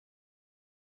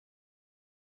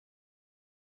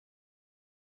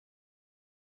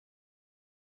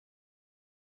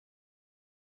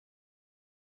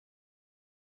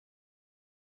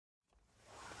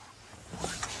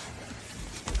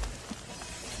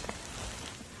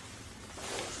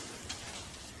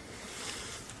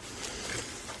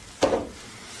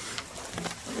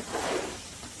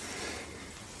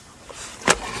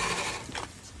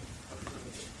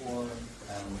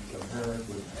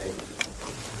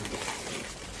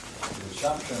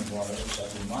assumption was that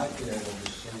we might be able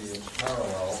to see its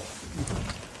parallel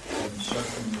in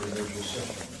certain religious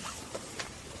systems.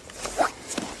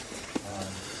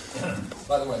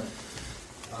 By the way,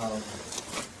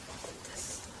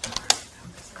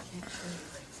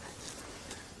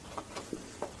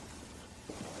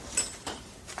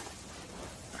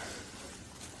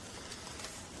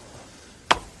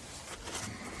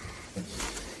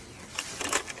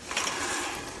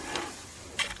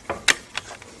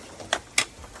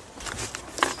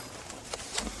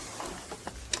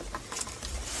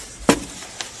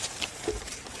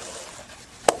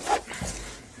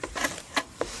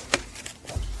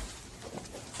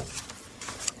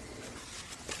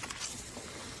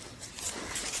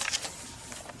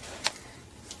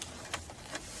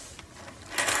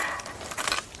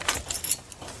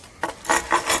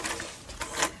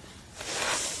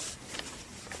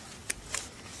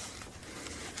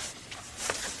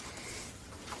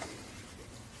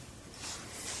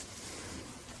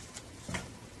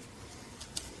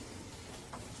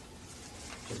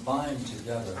 to bind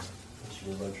together is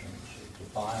religion, to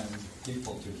bind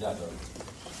people together,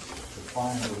 to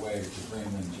find a way to bring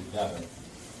them together.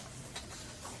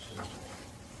 So,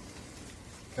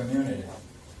 community,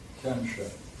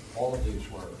 kinship, all of these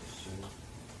words. See?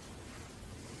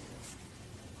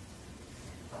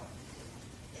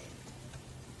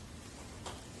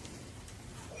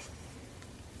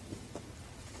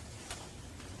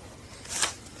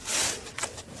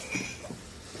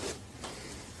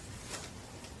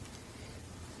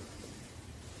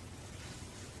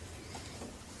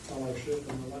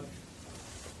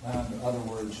 And other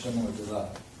words similar to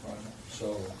that, right?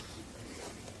 So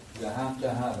you have to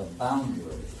have a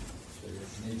boundary. So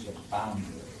it needs a boundary.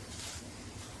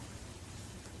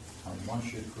 And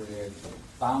once you create the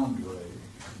boundary,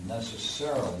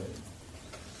 necessarily,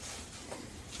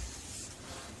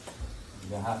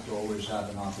 you have to always have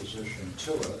an opposition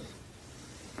to it,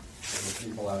 for the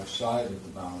people outside of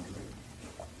the boundary.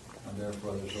 And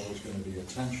therefore there's always going to be a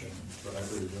tension for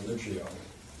every religio.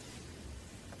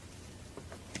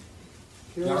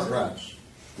 Democrats,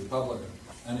 Republican,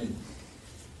 any.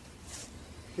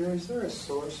 Here, is there a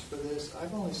source for this?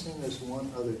 I've only seen this one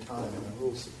other time, and I'm a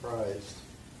little surprised.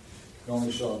 You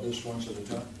only saw this once at a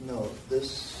time? No,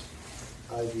 this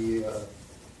idea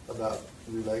about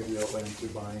relegio and to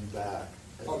bind back.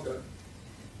 Okay.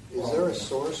 Is there a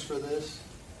source for this?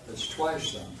 It's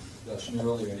twice then. That's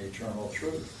nearly an eternal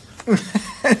truth.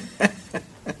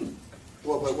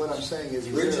 Well, but what I'm saying is...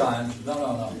 Three times.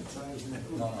 No.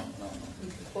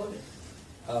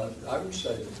 I would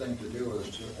say the thing to do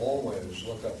is to always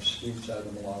look up Skeet's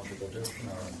etymological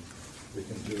dictionary. We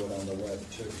can do it on the web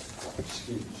too.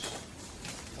 Skeet's.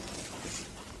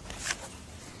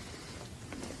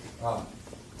 I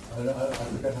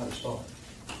forget how to spell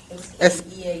it.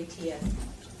 S-K-E-A-T-S.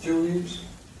 Two E's?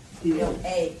 No,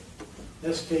 A.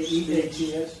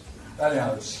 S-K-E-A-T-S.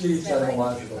 Anyhow, it's Skeet's Is that right?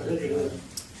 etymological dictionary.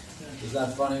 Is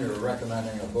that funny? You're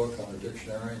recommending a book on a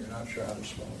dictionary and you're not sure how to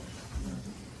spell it.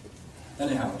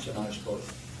 Anyhow, it's a nice book.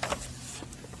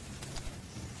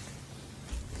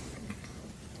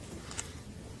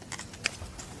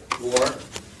 Or,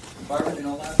 Barbara, you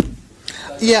know that?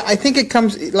 Yeah, I think it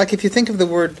comes, like if you think of the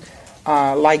word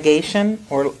ligation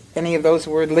or any of those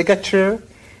words, ligature,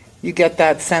 you get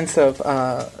that sense of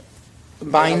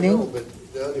binding. I know,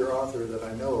 but the other author that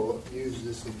I know used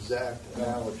this exact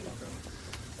analogy.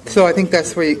 So I think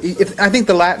that's where I think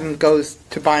the Latin goes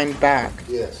to bind back.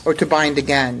 Yes. Or to bind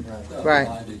again. Right.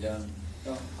 Bind again.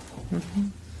 Yeah. Mm-hmm.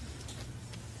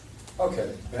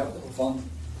 Okay, we have a little fun.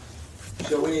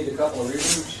 So we need a couple of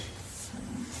readings.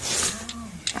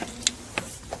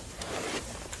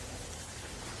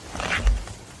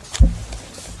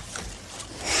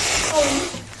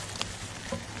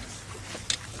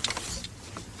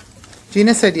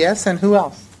 Gina said yes, and who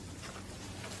else?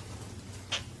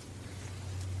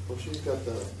 Well, she's got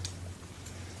the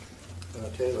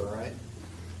Taylor, right?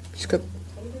 She's got.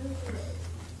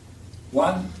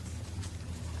 One?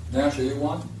 Nancy, you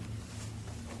one?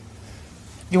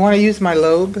 You want to use my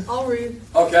lobe? I'll read.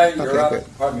 Okay, you're Okay, up. good.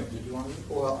 Pardon me, did you want to read?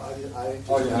 Well, I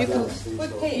Oh, yeah. you You can,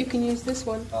 What page? You can use this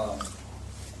one. Okay,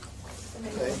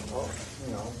 well,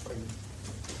 you know,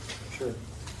 sure.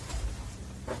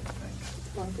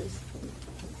 Want this?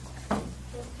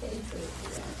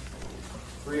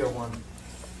 301.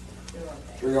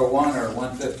 301 or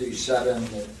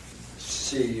 157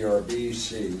 C or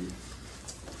BC.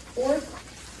 Fourth,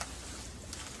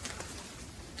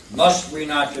 Must we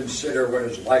not consider what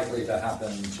is likely to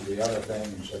happen to the other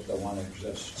things if the one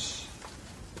exists?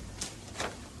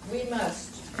 we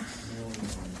must.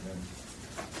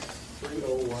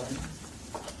 301.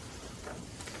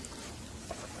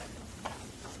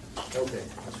 Okay.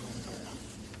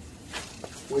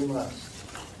 We must.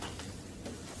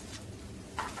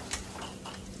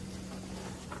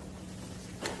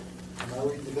 Am I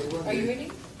reading the big one? Are you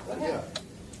reading? Go Yeah. ahead.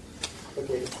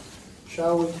 Okay.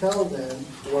 Shall we tell then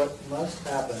what must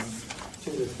happen to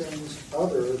the things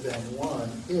other than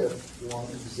one if one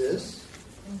exists?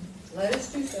 Let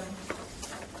us do so.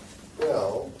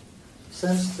 Well,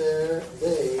 since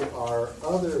they are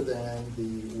other than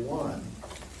the one,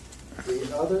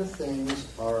 the other things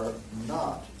are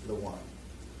not the one.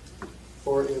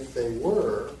 For if they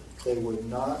were, they would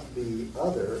not be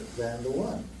other than the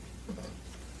one.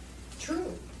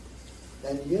 True.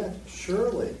 And yet,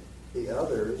 surely, the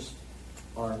others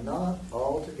are not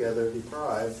altogether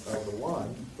deprived of the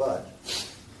one, but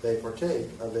they partake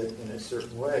of it in a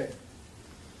certain way.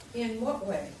 In what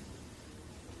way?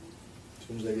 As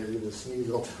soon as I give you the sneeze,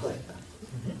 I'll tell you.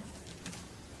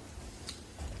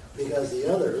 Because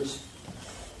the others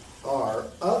are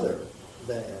other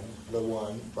than the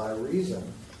one by reason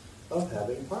of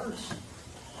having parts.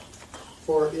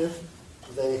 For if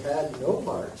they had no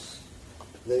parts,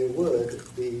 they would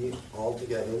be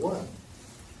altogether one.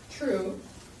 True.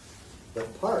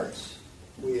 But parts,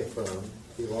 we affirm,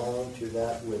 belong to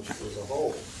that which is a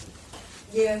whole.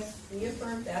 Yes, we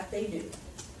affirm that they do.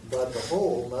 But the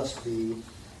whole must be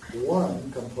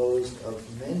one composed of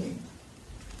many,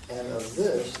 and of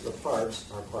this the parts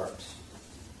are parts.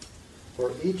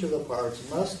 For each of the parts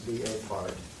must be a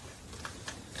part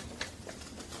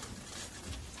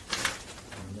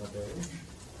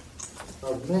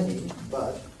of many,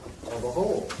 but of a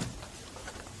whole.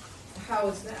 How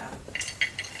is that?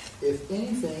 If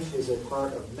anything is a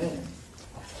part of many,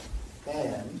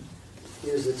 and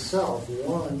is itself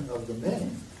one of the many,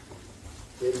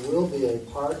 it will be a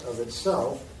part of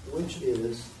itself, which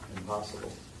is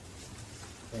impossible.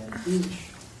 And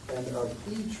of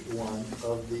each one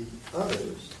of the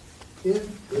others,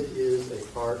 if it is a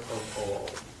part of all.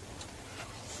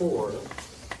 For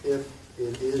if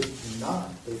it is not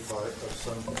a part of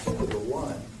some particular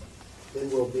one,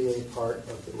 it will be a part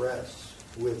of the rest,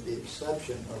 with the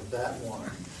exception of that one.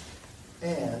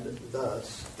 And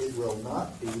thus it will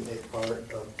not be a part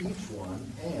of each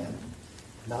one, and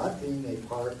not being a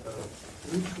part of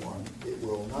each one, it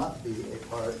will not be a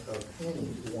part of any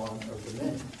one of the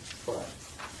many. But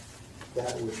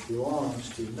that which belongs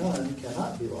to none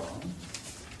cannot belong,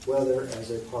 whether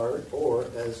as a part or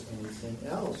as anything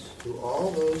else, to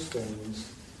all those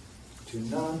things to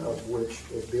none of which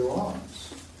it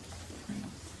belongs.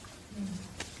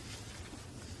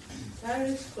 That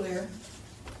is clear.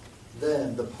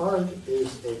 Then the part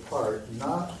is a part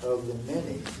not of the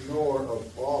many, nor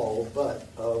of all, but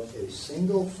of a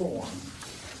single form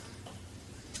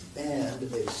and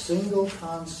a single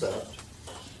concept,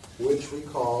 which we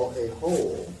call a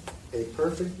whole, a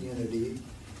perfect unity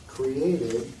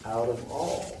created out of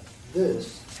all.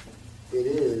 This it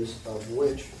is of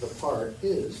which the part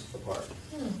is a part.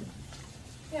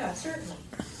 Yeah, certainly.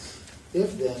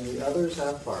 If then the others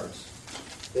have parts,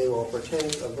 they will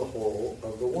partake of the whole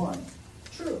of the one.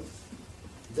 True.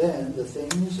 Then the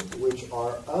things which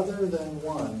are other than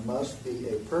one must be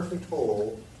a perfect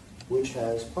whole which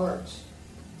has parts.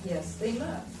 Yes, they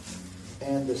must.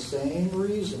 And the same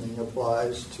reasoning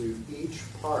applies to each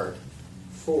part,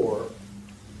 for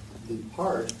the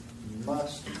part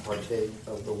must partake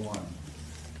of the one.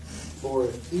 For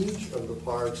if each of the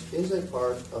parts is a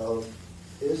part,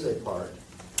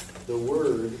 the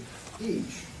word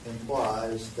each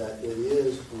implies that it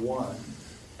is one,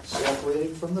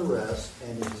 separated from the rest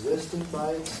and existing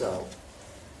by itself.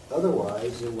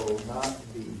 Otherwise, it will not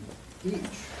be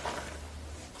each.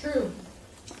 True.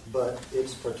 But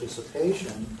its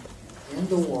participation in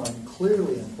the one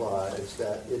clearly implies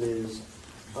that it is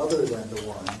other than the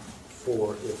one,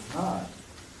 for if not,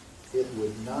 it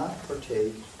would not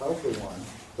partake of the one,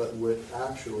 but would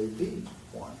actually be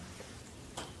one.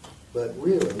 But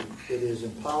really, it is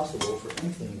impossible for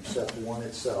anything except one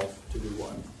itself to be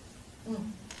one.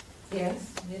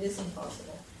 Yes, it is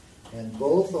impossible. And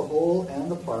both the whole and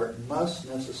the part must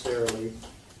necessarily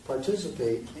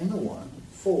participate in the one,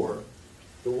 for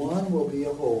the one will be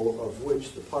a whole of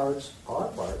which the parts are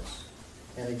parts,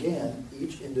 and again,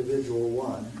 each individual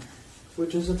one,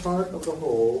 which is a part of the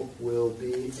whole, will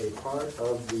be a part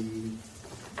of the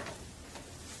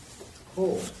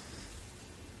whole.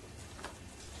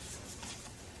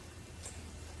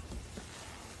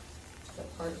 The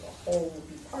part of the whole will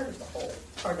be part of the whole.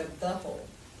 Part of the whole.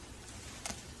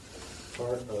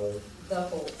 Part of, The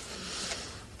whole.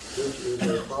 which is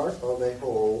a part of a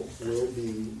whole, will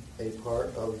be a part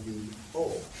of the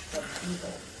whole. Of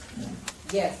the whole.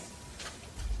 Yes.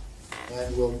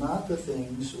 And will not the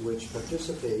things which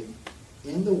participate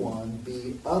in the one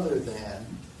be other than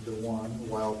the one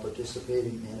while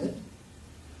participating in it?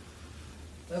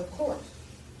 Of course.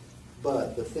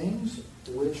 But the things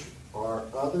which are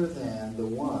other than the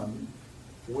one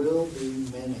will be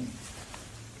many.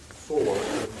 For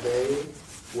if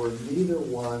they were neither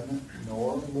one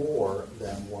nor more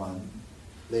than one,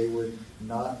 they would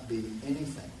not be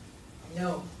anything.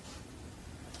 No.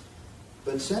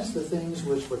 But since the things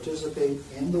which participate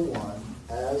in the one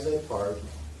as a part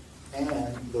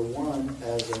and the one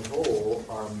as a whole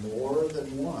are more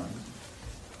than one,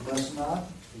 must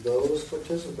not those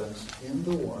participants in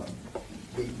the one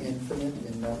be infinite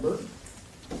in number?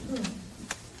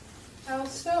 How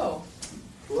so?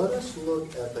 Let us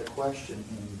look at the question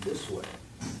in this way.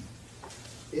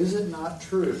 Is it not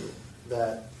true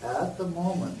that at the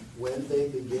moment when they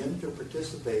begin to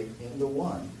participate in the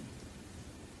one,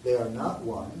 they are not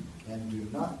one and do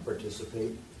not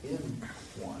participate in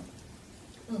one?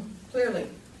 Clearly.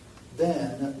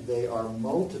 Then they are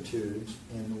multitudes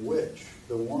in which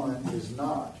the one is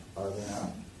not, are they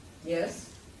not?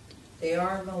 Yes, they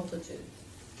are a multitude.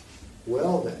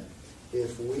 Well then,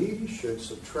 if we should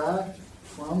subtract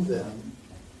from them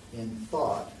in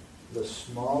thought the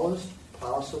smallest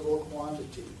possible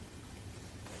quantity,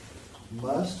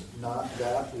 must not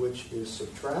that which is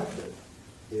subtracted,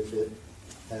 if it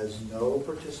has no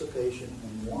participation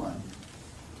in one,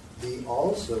 be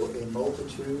also a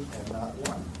multitude and not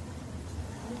one?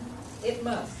 It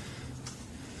must.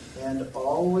 And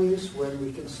always when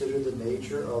we consider the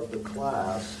nature of the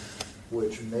class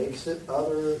which makes it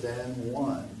other than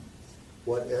one,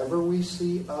 whatever we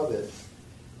see of it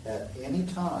at any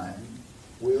time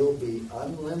will be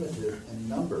unlimited in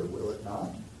number, will it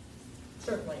not?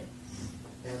 Certainly.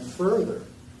 And further,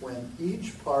 when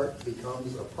each part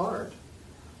becomes a part,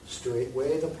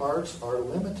 straightway the parts are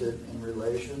limited in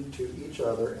relation to each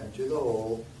other and to the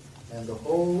whole, and the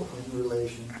whole in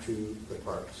relation to the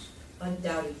parts.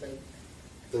 Undoubtedly.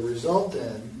 The result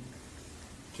then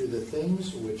to the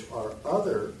things which are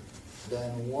other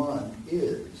than one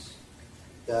is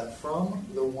that from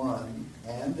the one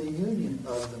and the union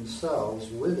of themselves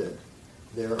with it,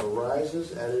 there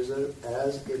arises, as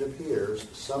it appears,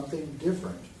 something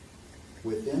different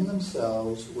within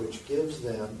themselves which gives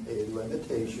them a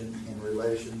limitation in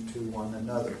relation to one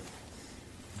another.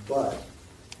 But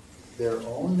their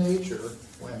own nature,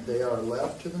 when they are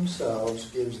left to themselves,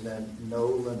 gives them no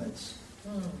limits.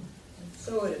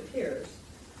 So it appears.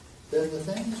 Then the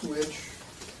things which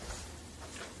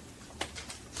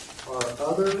are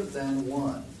other than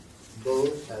one,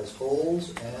 both as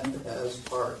wholes and as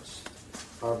parts,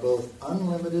 are both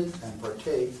unlimited and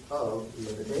partake of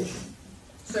limitation.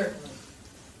 Certainly.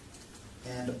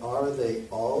 And are they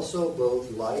also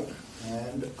both like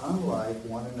and unlike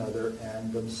one another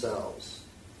and themselves?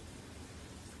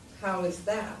 How is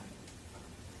that?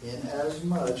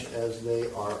 Inasmuch as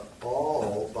they are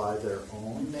all by their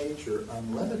own nature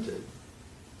unlimited,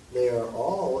 they are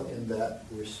all in that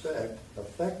respect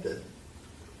affected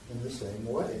in the same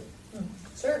way.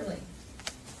 Certainly.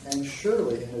 And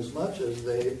surely, inasmuch as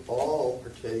they all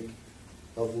partake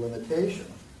of limitation,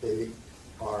 they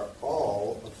are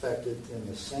all affected in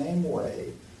the same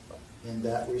way in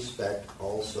that respect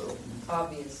also.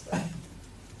 Obviously.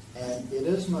 And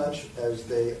inasmuch as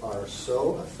they are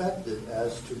so affected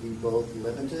as to be both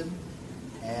limited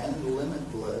and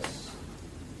limitless,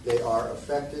 they are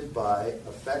affected by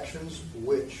affections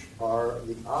which are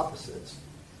the opposites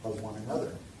of one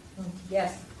another.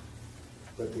 Yes.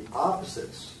 But the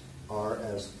opposites are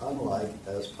as unlike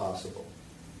as possible.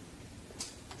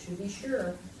 To be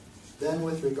sure. Then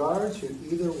with regard to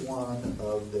either one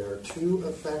of their two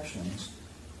affections,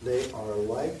 they are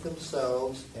like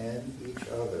themselves and each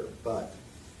other, but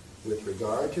with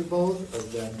regard to both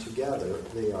of them together,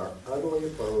 they are utterly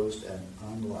opposed and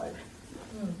unlike.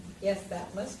 Yes,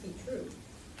 that must be true.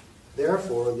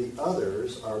 Therefore, the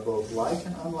others are both like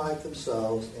and unlike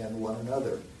themselves and one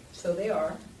another. So they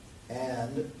are.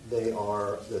 And they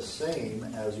are the same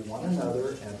as one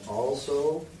another and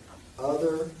also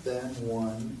other than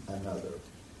one another.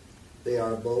 They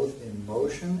are both in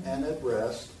motion and at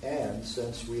rest, and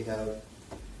since we have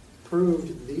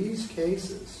proved these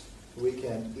cases, we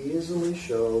can easily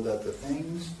show that the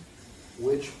things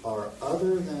which are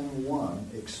other than one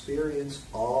experience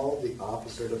all the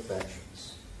opposite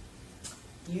affections.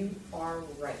 You are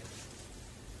right.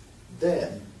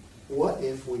 Then, what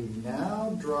if we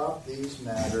now drop these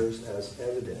matters as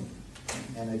evident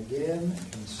and again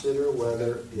consider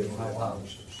whether New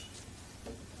hypothesis.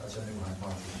 That's a new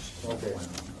hypothesis. Okay.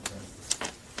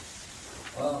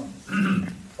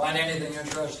 Find anything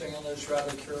interesting in this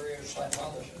rather curious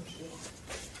hypothesis?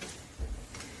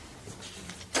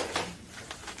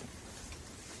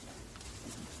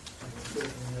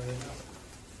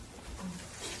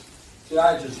 See,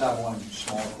 I just have one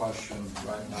small question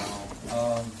right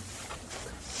now.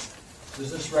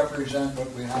 Does this represent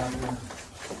what we have here?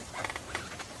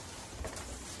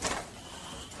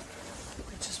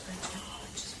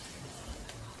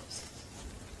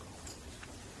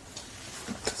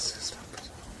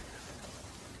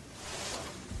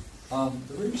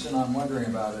 The reason I'm wondering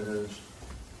about it is,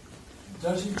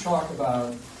 does he talk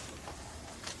about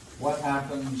what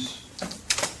happens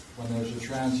when there's a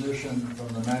transition from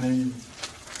the many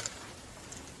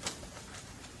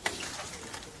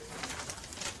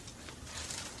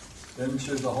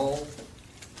into the whole?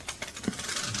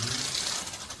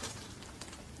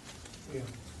 Yeah.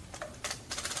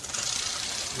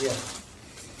 Yeah.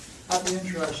 I'd be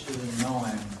interested in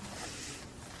knowing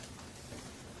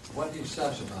what he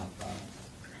says about that,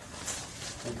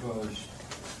 because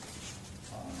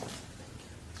I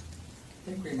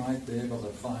think we might be able to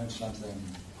find something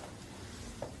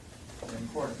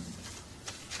important.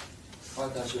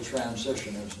 But that's a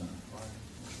transition, isn't it?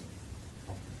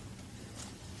 Right?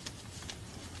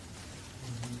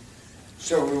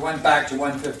 So we went back to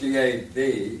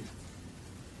 158b.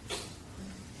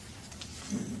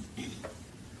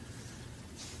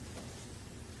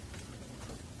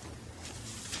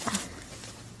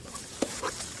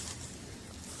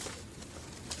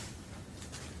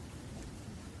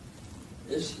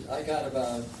 I got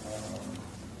about,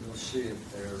 we'll see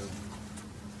if they're,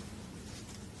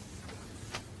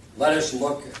 let us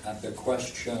look at the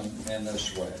question in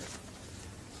this way,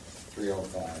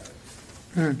 305.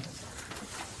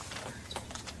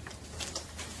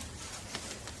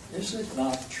 Is it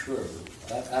not true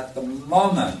that at the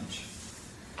moment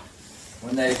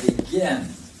when they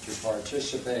begin to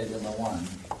participate in the one,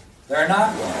 they're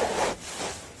not one,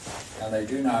 and they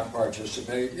do not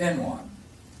participate in one?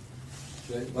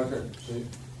 See, look at, see?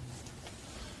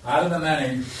 Out of the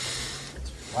many,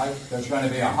 right, there's going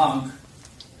to be a hunk,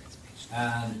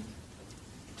 and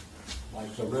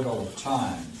like the riddle of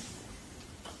time.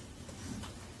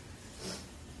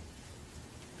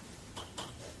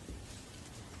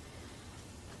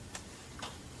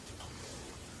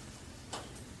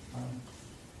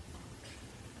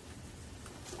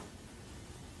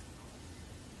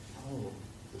 Oh,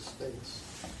 the states.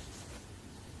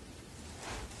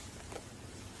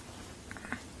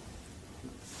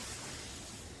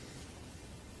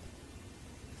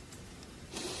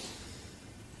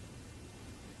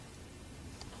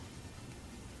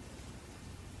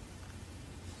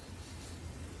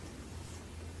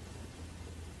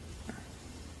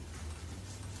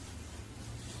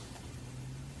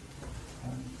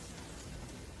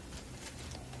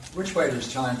 Which way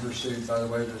does time proceed, by the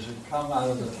way? Does it come out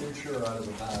of the future or out of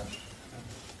the past?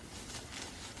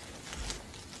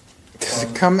 Does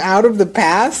it come out of the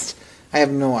past? I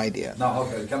have no idea. No,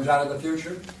 okay. It comes out of the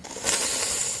future?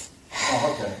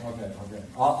 Oh, okay.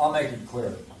 I'll make it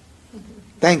clear.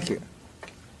 Thank you.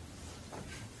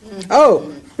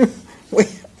 Oh,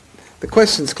 wait. The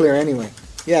question's clear anyway.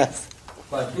 Yes.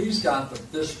 But he's got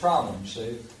this problem,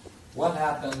 see? What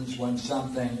happens when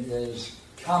something is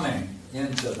coming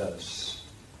into this?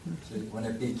 See, when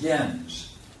it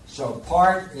begins. So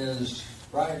part is,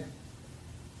 right?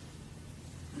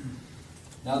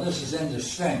 Now this is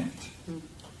indistinct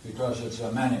because it's a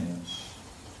manyness.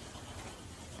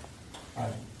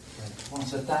 Right? Well,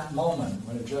 it's at that moment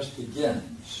when it just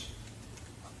begins.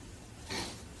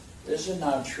 Is it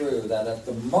not true that at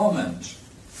the moment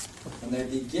when they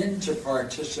begin to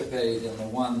participate in the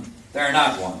one, they're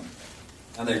not one,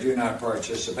 and they do not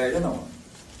participate in the one?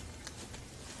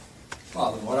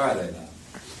 Well, then what are they then?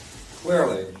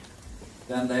 Clearly,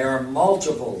 then they are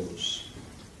multiples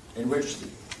in which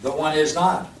the one is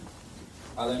not.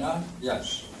 Are they not?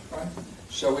 Yes. Right?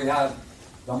 So we have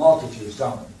the multitudes,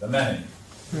 don't we? The many.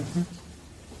 Mm-hmm.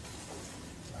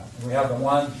 And we have the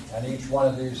one, and each one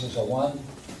of these is a one.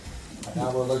 And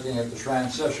now we're looking at the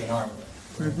transition, aren't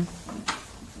we? Mm-hmm.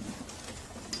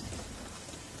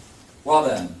 Well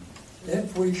then,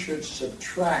 if we should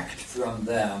subtract from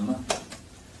them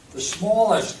the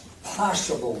smallest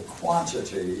possible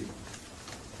quantity,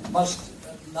 must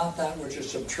not that which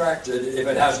is subtracted, if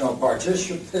it has no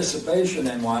participation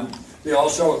in one, be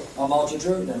also a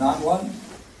multitude and not one?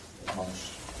 It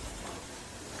must.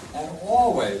 And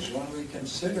always when we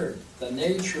consider the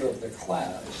nature of the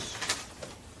class,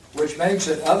 which makes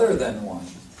it other than one,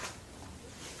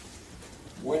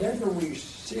 whatever we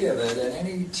see of it at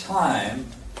any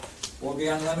time will be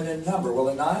unlimited number, will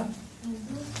it not?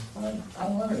 Mm-hmm.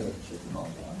 unlimited,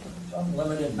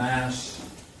 unlimited mass.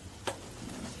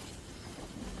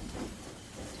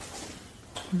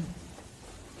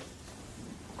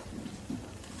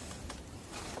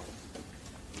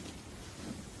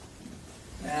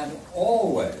 And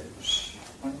always,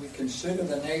 when we consider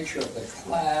the nature of the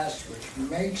class which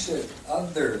makes it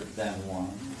other than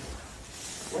one,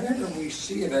 whatever we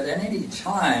see of it at any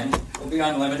time will be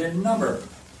unlimited in number.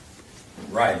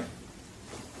 Right.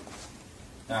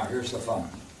 Now, here's the fun.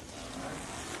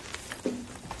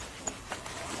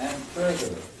 And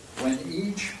further, when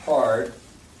each part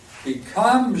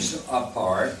becomes a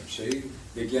part, see,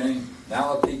 beginning,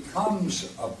 now it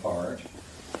becomes a part,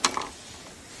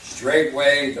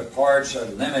 straightway the parts are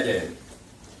limited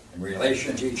in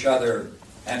relation to each other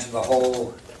and to the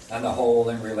whole, and the whole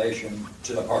in relation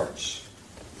to the parts.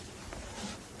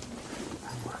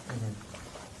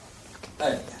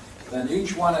 Hey, then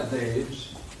each one of these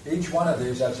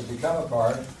as it become a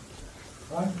part,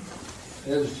 right,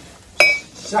 is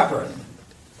separate.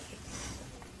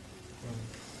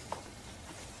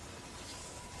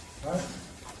 Right?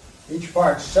 Each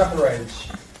part separates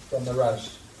from the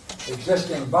rest,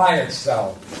 existing by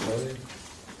itself. See?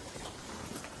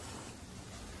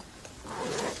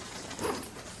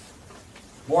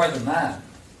 More than that,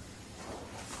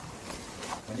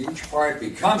 when each part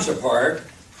becomes a part,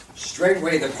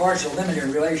 straightway the parts are limited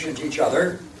in relation to each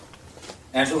other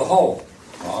and to the whole.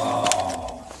 Oh.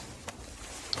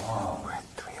 Oh. We're at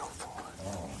 304.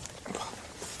 Oh.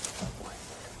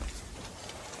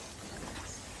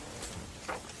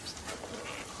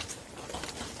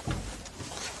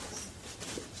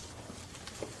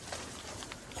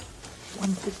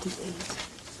 158.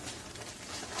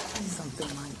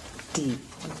 Something like D.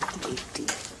 158 D.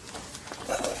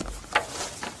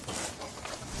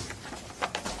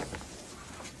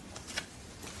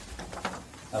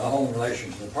 Now, the whole in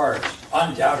relation to the parts,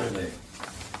 undoubtedly,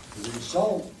 the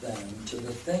result then to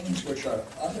the things which are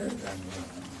other than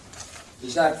one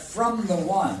is that from the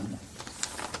one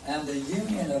and the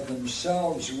union of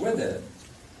themselves with it,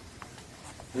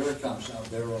 here it comes now,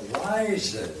 there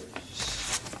arises,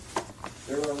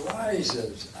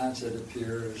 as it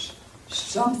appears,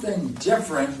 something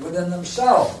different within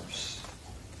themselves.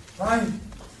 Right?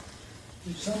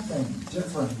 Something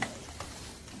different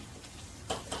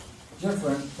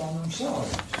from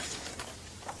themselves.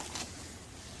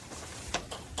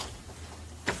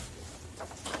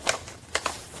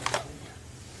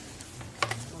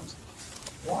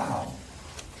 Wow.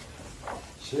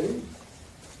 See?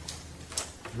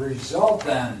 The result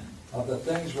then of the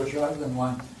things which are other than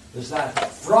one is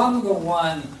that from the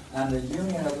one and the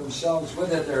union of themselves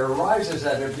with it, there arises,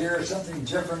 as it appears, something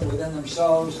different within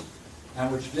themselves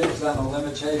and which gives them a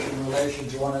limitation in relation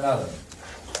to one another.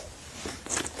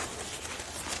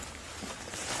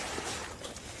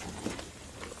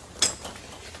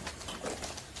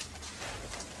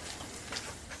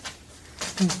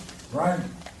 Right?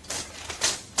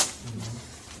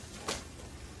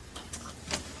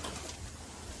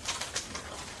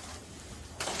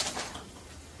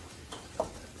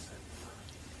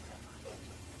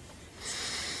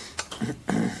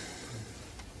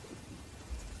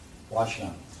 Watch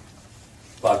now.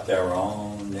 But their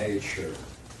own nature,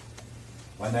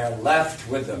 when they're left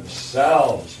with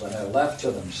themselves, when they're left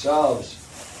to themselves,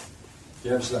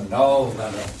 gives them no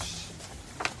limits.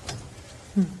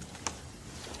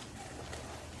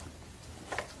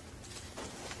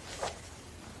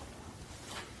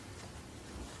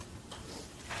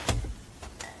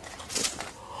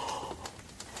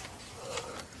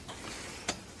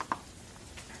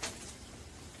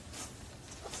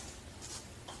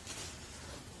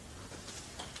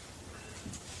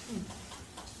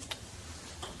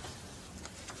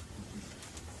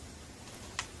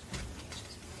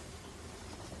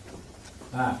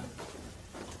 Ah.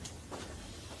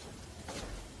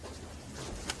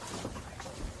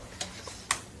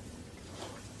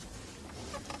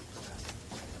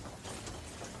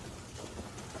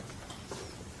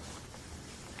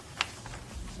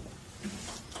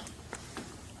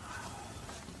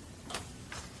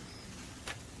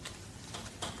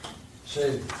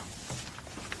 See,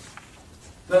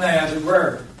 then they, as it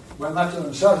were, when left to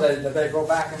themselves, they go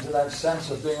back into that sense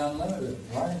of being unlimited,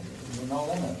 right? With no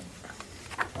limit.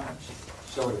 Right.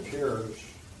 So it appears.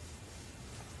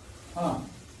 Then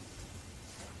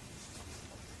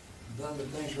the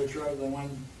things which are the one,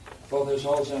 both as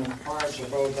wholes and parts are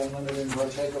both unlimited and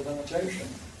partake of limitation.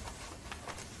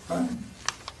 Right?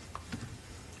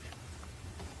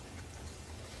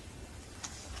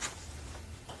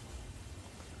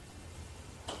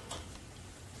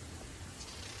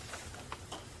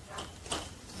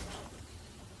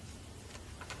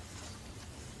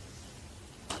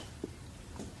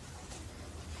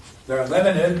 They're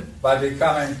limited by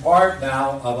becoming part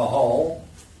now of a whole.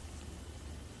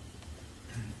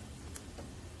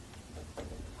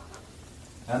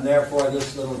 And therefore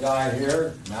this little guy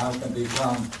here now can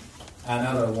become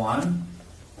another one.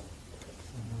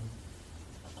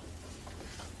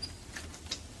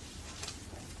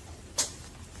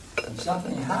 And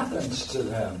something happens to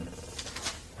them.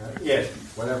 Yes,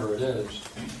 whatever it is.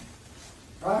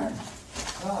 Right?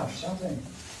 Gosh, something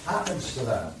happens to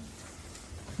them.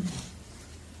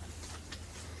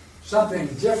 Something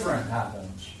different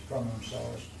happens from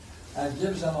themselves and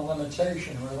gives them a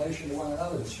limitation in relation to one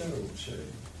another too, see.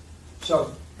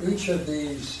 So each of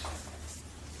these,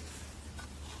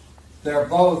 they're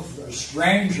both a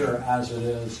stranger as it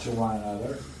is to one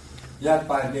another, yet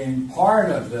by being part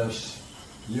of this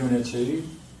unity,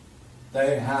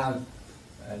 they have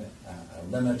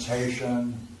a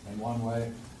limitation in one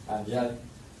way, and yet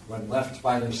when left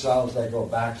by themselves, they go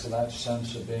back to that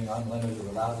sense of being unlimited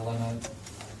without a limit.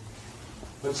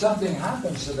 But something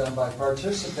happens to them by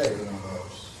participating in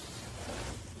this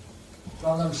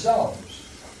from themselves.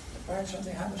 Right?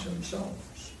 Something happens to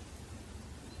themselves.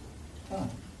 Huh.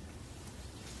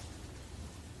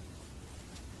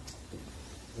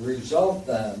 The result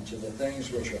then to the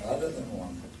things which are other than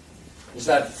one is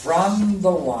that from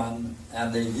the one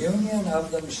and the union of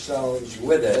themselves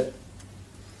with it,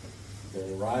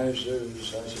 there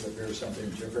arises, as it appears,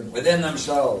 something different within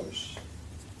themselves.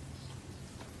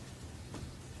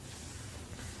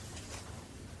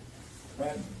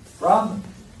 Right? From,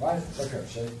 right? Okay,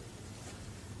 see?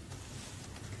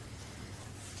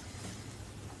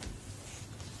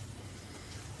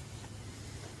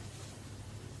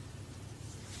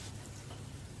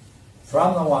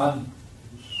 From the one,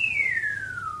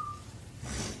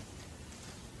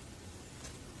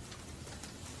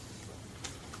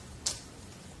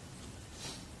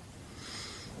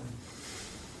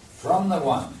 from the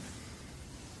one,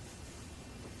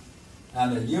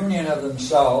 and the union of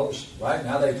themselves, right?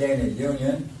 Now they gain a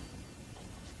union,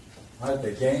 right?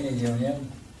 They gain a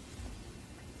union.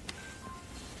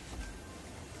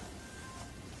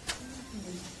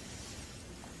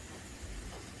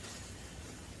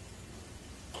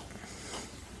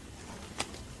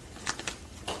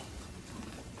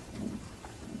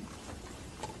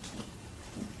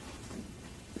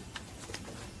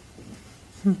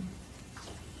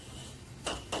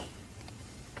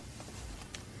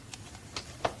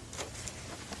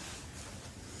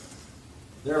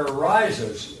 There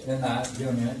arises in that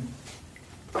union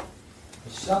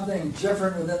something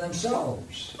different within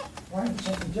themselves. Right?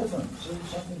 Something different. See,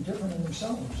 something different in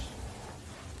themselves.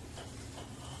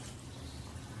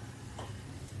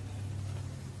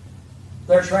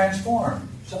 They're transformed.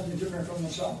 Something different from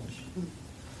themselves.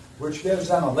 Which gives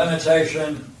them a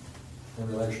limitation in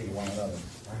relation to one another.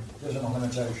 Right? Gives them a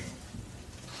limitation.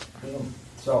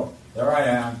 So, there I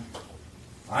am.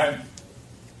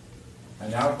 I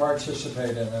now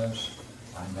participate in this.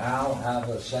 I now have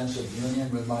a sense of union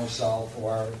with myself,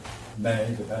 or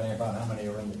many, depending upon how many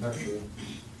are in the picture.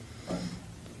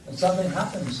 And something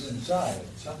happens inside,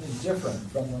 something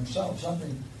different from themselves.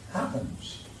 Something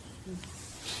happens.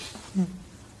 And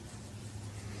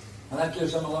that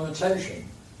gives them a limitation,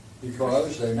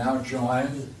 because they now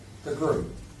joined the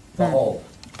group, the whole.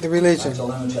 The religion. That's a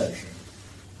limitation.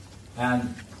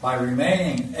 And by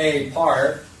remaining a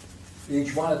part,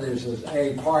 each one of these is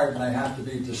a part, and they have to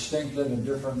be distinctive and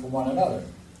different from one another.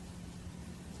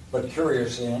 But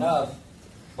curiously enough,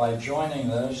 by joining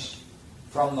this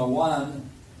from the one,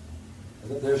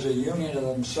 there's a union of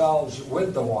themselves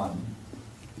with the one.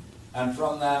 And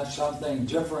from that, something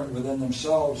different within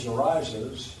themselves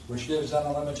arises, which gives them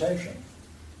a limitation.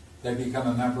 They become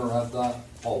a member of the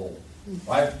whole.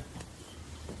 Right?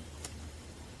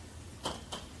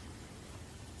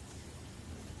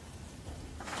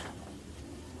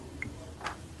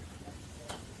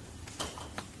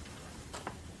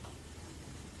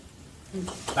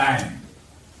 Bang.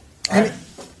 Right?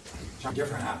 Something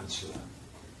different happens to them.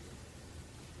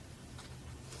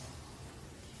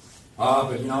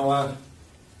 But you know what?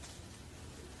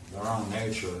 Their own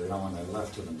nature, when they're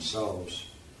left to themselves,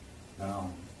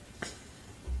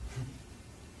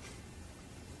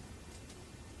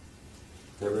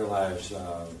 they realize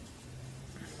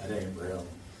it ain't real.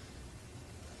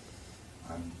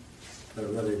 They're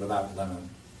really without limit.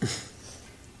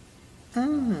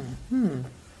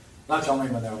 That's only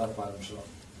when they're left by themselves.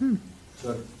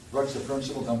 So what's the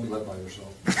principle? Don't be led by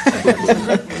yourself.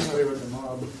 Stay with the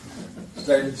mob.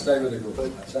 Stay with the group.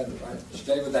 That's it, right?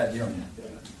 Stay with that union.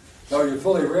 So you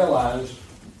fully realize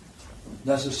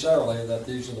necessarily that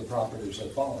these are the properties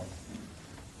that follow.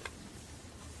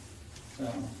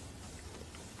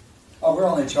 Oh, we're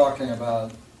only talking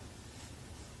about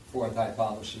fourth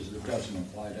hypothesis. It doesn't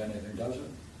apply to anything, does it?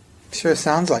 Sure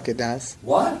sounds like it does.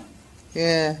 What?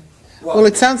 Yeah. What? Well,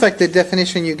 it sounds like the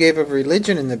definition you gave of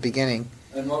religion in the beginning.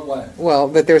 In what way? Well,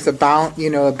 that there's a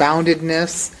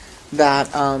boundedness,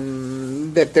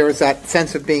 that there's that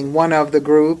sense of being one of the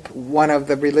group, one of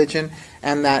the religion,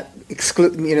 and that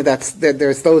that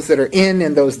there's those that are in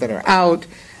and those that are out,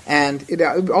 and it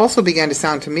also began to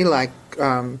sound to me like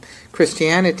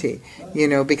Christianity,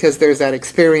 because there's that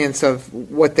experience of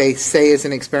what they say is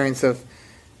an experience of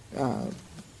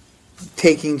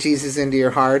taking Jesus into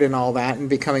your heart and all that, and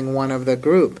becoming one of the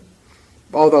group.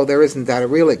 Although there isn't that a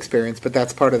real experience, but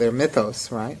that's part of their mythos,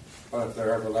 right? But if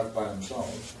they're ever left by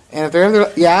themselves. And if they're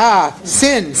ever,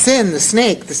 sin, the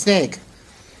snake.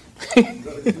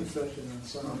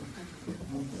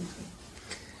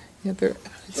 Yeah,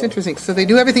 it's interesting. So they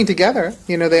do everything together.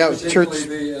 They have church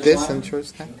this and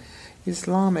church that.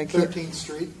 Islamic. 13th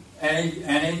Street.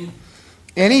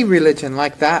 Any religion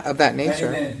like that, of that nature.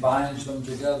 anything that binds them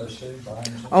together, see? Binds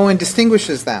them. Oh, and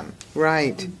distinguishes them.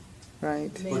 Right.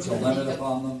 Puts a limit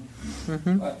upon them.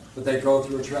 Mm-hmm. Right? But they go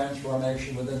through a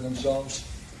transformation within themselves.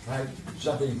 Right?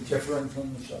 Something different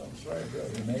from themselves. Right?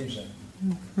 Really amazing.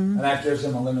 Mm-hmm. And that gives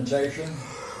them a limitation.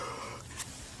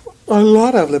 A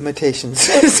lot of limitations,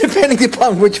 depending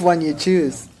upon which one you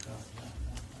choose.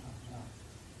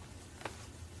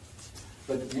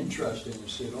 But interesting, you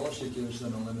see, it also gives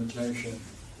them a limitation.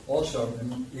 Also,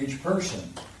 each person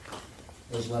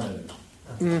is limited.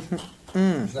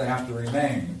 Mm-hmm. They have to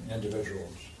remain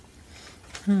individuals.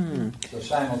 So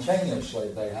simultaneously,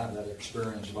 they have that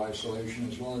experience of isolation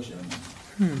as well as unity.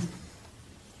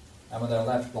 And when they're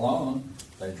left alone,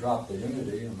 they drop the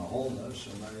unity and the wholeness,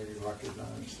 and they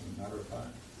recognize, as a matter of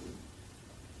fact,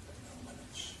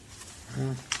 no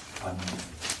limits.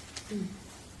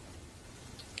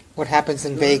 What happens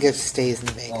in Vegas stays in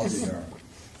Vegas.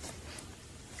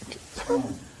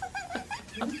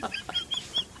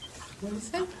 What is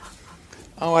that?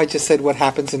 Oh, I just said what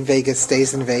happens in Vegas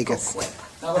stays in Vegas.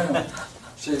 Now, wait a minute.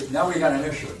 See, now we got an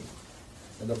issue.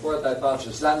 In the fourth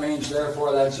hypothesis, that means,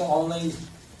 therefore, this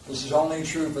is only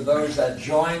true for those that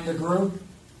join the group?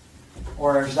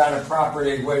 Or is that a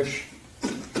property which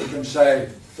you can say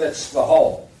fits the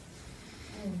whole?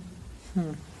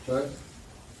 So,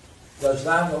 does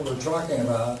that, what we're talking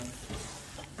about,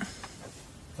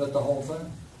 fit the whole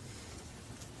thing?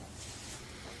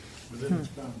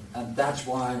 And that's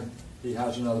why he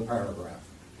has another paragraph.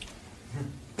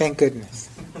 Thank goodness.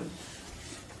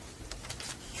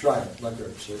 Try it, look at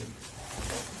it, see?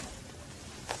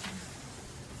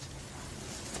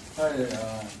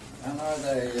 And are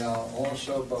they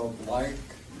also both like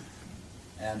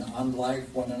and unlike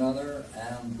one another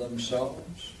and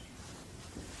themselves?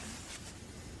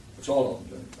 It's all of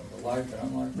them, like and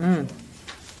unlike themselves.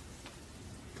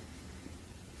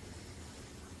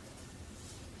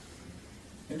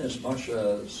 Inasmuch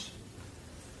as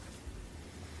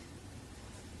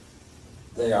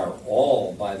they are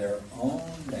all, by their own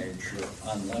nature,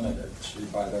 unlimited. See,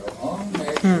 by their own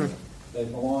nature, they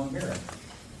belong here.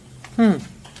 In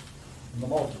the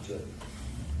multitude.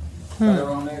 By their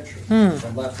own nature.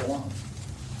 And left alone.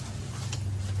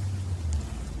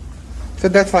 So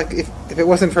that's like, if it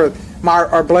wasn't for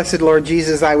our blessed Lord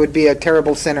Jesus, I would be a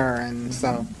terrible sinner, and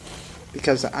so,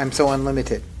 because I'm so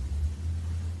unlimited.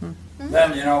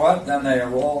 Then, you know what? Then they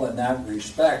are all, in that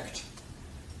respect,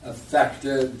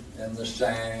 affected in the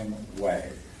same way.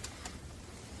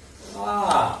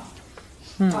 That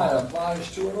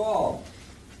applies to it all.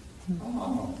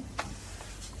 Oh.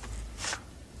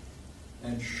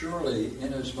 And surely,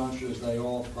 inasmuch as they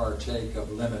all partake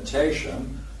of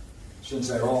limitation, since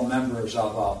they're all members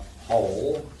of a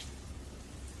whole,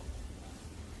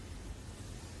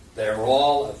 they're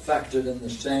all affected in the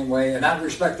same way in that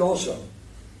respect also.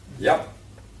 Yep.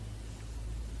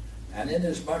 And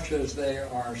inasmuch as they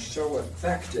are so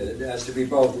affected as to be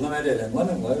both limited and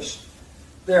limitless,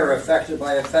 they're affected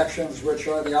by affections which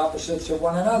are the opposites of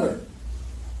one another.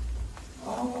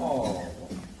 Oh,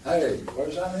 hey, what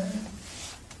does that mean?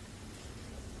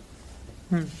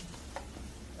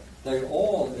 They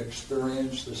all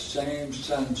experience the same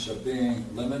sense of being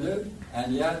limited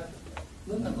and yet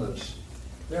limitless.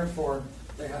 Therefore,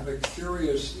 they have a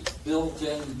curious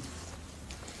built-in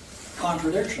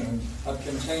contradiction of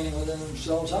containing within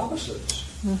themselves opposites.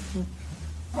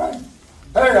 Right?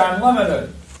 Hey, I'm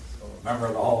limited. So remember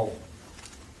the whole.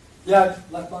 Yet,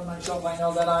 left by myself, I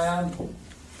know that I am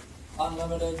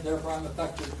unlimited, therefore I'm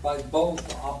affected by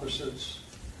both opposites.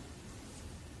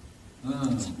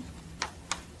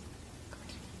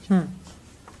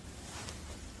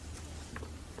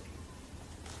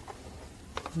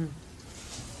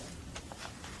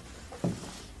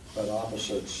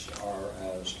 opposites are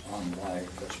as unlike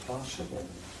as possible,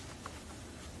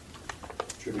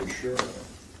 to be sure.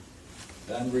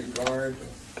 Then with regard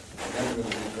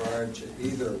to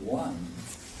either one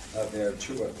of their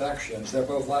two affections, they're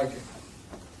both like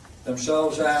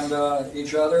themselves and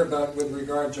each other, but with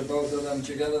regard to both of them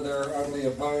together, they're utterly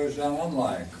opposed and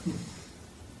unlike.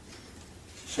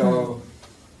 So,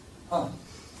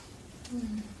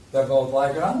 they're both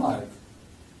like and unlike.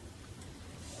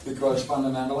 Because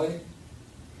fundamentally,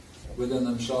 within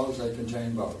themselves, they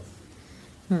contain both.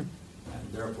 And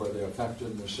therefore, they're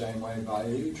affected in the same way by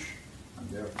each, and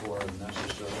therefore,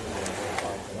 necessarily, they're both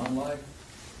like and unlike.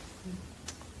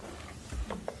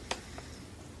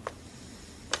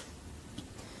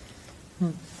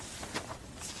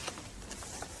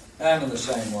 And in the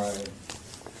same way,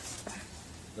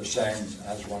 the same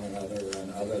as one another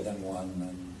and other than one,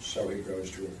 and so he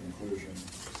goes to a conclusion.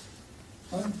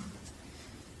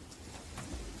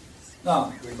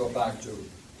 Now, we go back to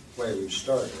the way we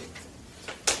started.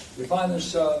 We find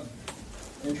this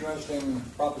interesting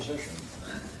proposition.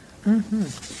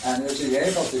 And is he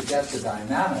able to get the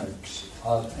dynamics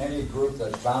of any group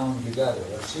that's bound together,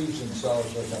 that sees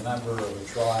themselves as a member of a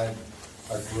tribe,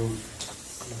 a group?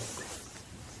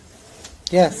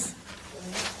 Yes.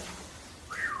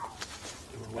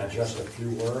 And just a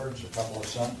few words, a couple of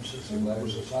sentences, he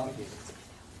lays this out.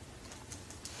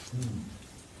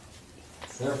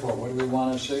 Therefore, what do we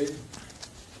want to see?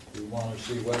 We want to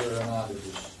see whether or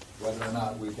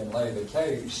not we can lay the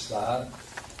case that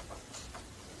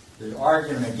the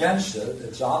argument against it,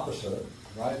 its opposite,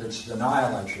 right? Its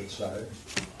denial, I should say,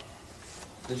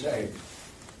 is 8.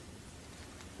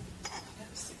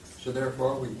 So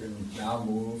therefore, we can now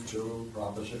move to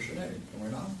Proposition 8, can we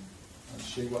not? Let's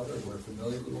see whether we're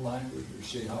familiar with the language, we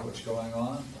see how it's going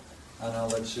on, and now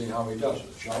let's see how he does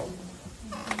it, shall we?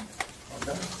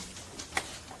 Okay.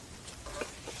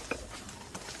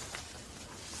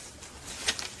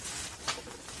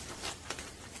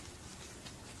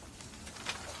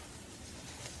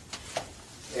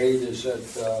 Eight is at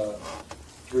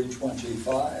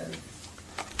 325.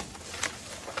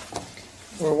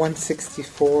 Or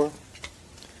 164.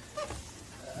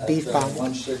 B5.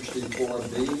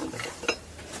 164B.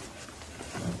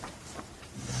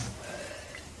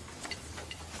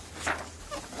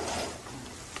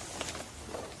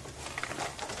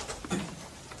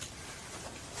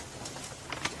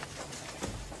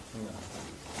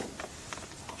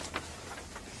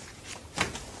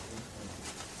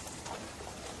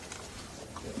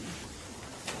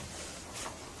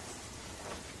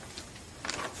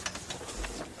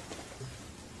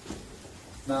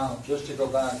 Now, just to go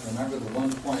back, remember the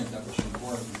one point that was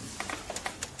important.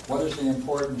 What is the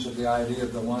importance of the idea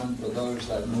of the one for those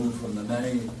that move from the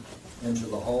many into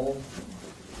the whole?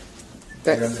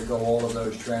 They undergo all of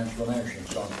those transformations,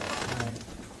 don't they?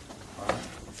 All right.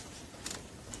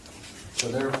 So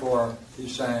therefore,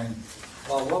 he's saying,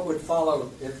 well, what would follow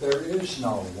if there is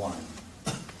no one?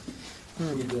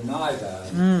 We deny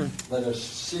that. Let us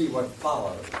see what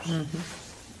follows.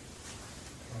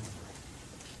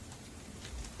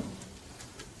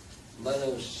 Let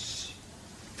us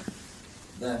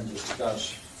then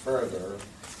discuss further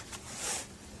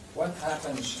what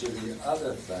happens to the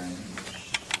other things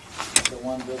if the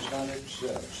one does not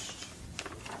exist.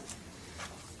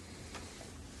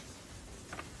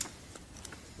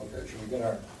 Okay, shall we get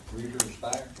our readers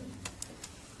back?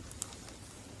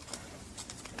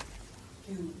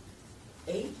 To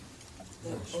 8?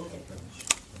 Yes. Okay.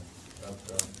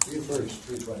 You first,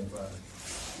 325.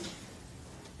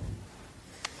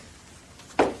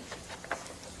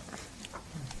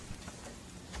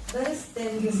 Let us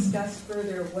then discuss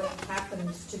further what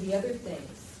happens to the other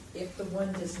things if the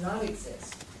one does not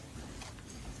exist.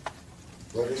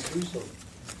 Let us do so.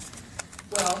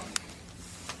 Well,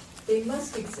 they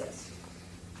must exist.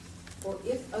 For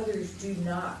if others do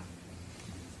not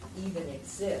even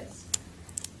exist,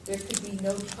 there could be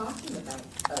no talking about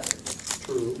others.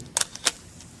 True.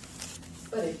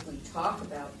 But if we talk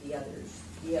about the others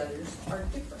are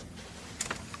different.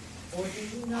 Or do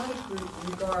you not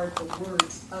regard the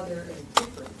words other and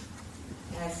different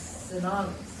as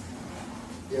synonymous?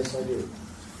 Yes, I do.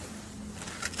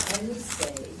 And we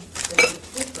say that the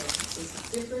different is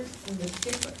different from the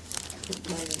different, and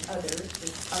the other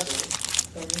is other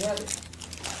than the other.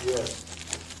 Yes.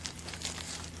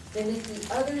 Then if the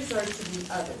others are to be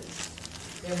others,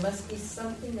 there must be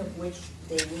something of which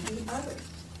they will be other.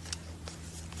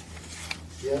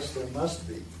 Yes, there must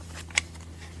be.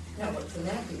 Now, what can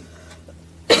that be?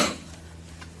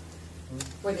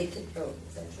 For they could, oh,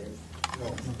 is that yours? No,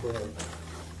 go ahead.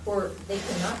 For they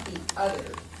cannot be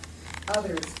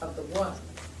others of the one,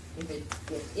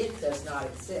 If it does not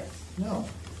exist, No.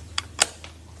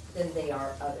 then they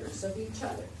are others of each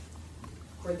other.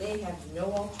 For they have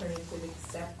no alternative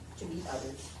except to be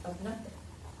others of nothing.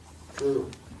 True.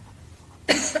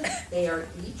 They are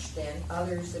each then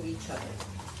others of each other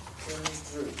in the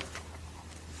group.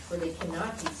 For they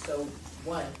cannot be so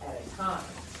one at a time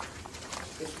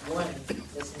if one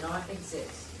does not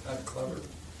exist. That's clever.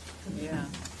 Yeah.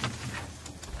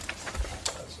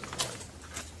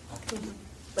 That's it.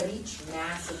 But each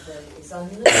mass of them is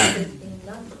unlimited in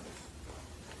number.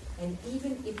 And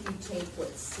even if you take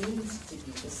what seems to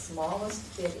be the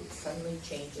smallest bit, it suddenly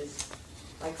changes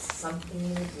like something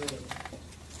in a dream.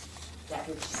 That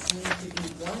which seemed to be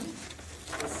one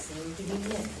will seem to be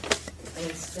many. And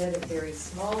instead of very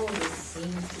small, it will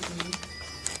seem to be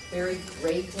very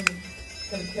great in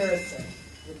comparison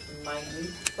with the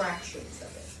minute fractions of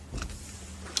it.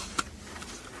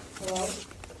 Well,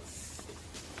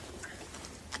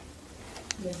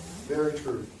 yeah. Very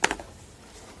true.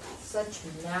 Such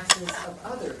masses of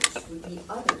others would be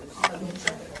others of each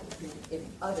other if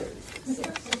others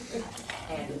exist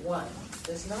and one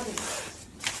does not exist.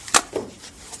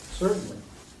 Certainly.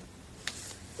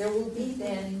 There will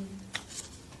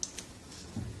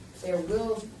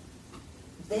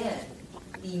then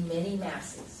be many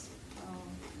masses,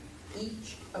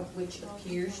 each of which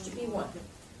appears to be one,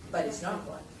 but is not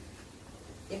one,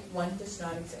 if one does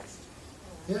not exist.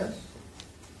 Yes.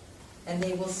 And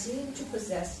they will seem to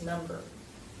possess number,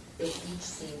 if each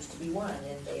seems to be one,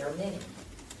 and they are many.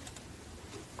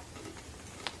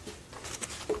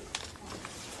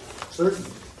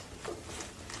 Certainly.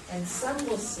 And some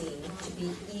will seem to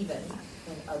be even,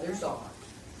 and others are.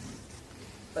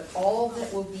 But all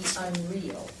that will be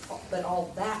unreal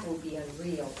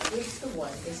if the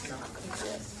one does not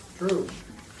exist. True.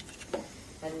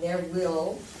 And there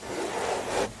will,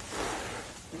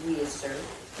 we assert,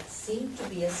 seem to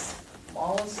be a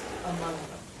smallest among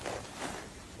them.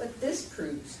 But this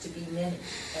proves to be many,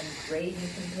 and great in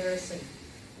comparison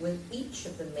with each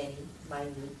of the many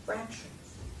minute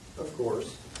fractions. Of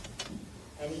course.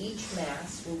 And each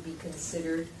mass will be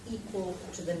considered equal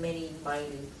to the many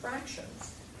minute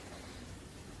fractions.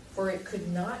 For it could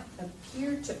not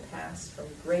appear to pass from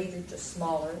greater to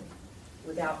smaller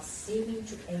without seeming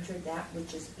to enter that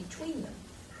which is between them.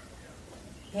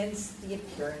 Hence the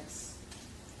appearance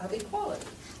of equality.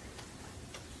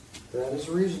 That is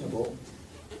reasonable.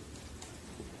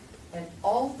 And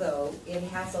although it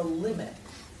has a limit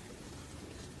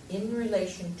in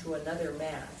relation to another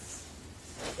mass,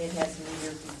 it has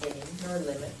neither beginning nor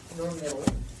limit nor middle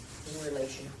in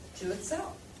relation to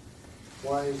itself.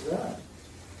 Why is that?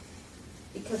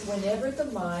 Because whenever the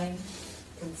mind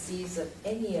conceives of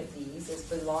any of these as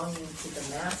belonging to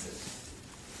the masses,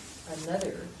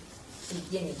 another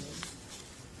beginning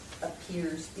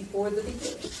appears before the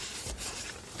beginning.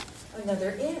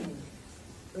 Another end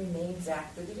remains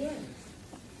after the end.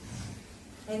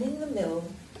 And in the middle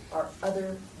are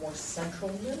other more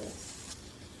central middles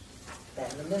than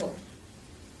the middle,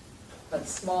 but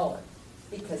smaller,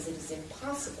 because it is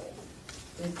impossible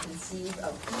to conceive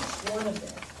of each one of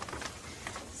them,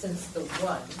 since the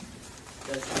one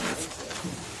does not exist.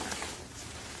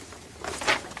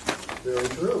 Very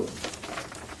true.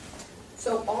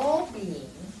 So all being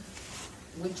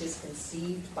which is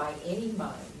conceived by any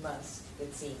mind must,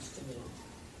 it seems to me,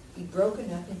 be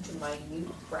broken up into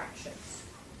minute fractions,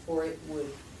 or it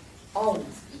would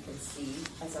always be conceived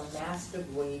as a mass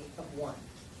devoid of one.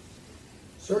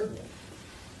 Certainly.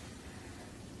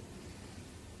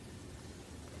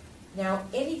 Now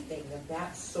anything of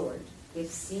that sort, if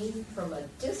seen from a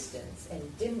distance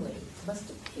and dimly, must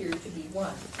appear to be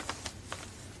one.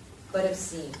 But if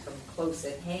seen from close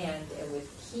at hand and with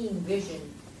keen vision,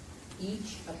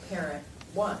 each apparent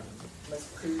one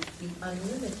must prove to be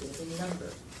unlimited in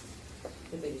number,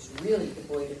 if it is really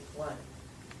devoid of one,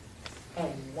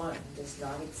 and one does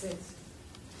not exist.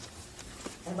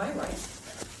 Am I right?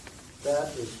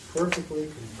 That is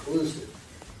perfectly conclusive.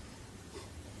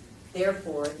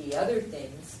 Therefore, the other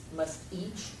things must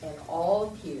each and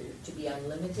all appear to be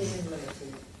unlimited and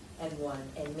limited, and one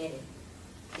and many,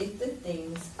 if the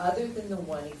things other than the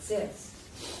one exist,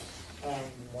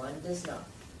 and one does not.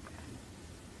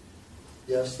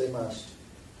 Yes, they must.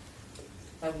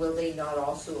 And will they not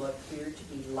also appear to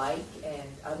be like and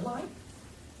unlike?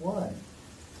 Why?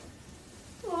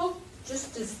 Well,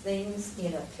 just as things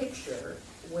in a picture,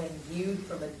 when viewed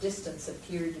from a distance,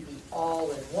 appear to be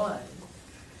all in one,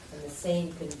 in the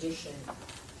same condition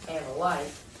and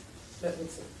alike, but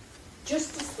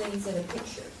just as things in a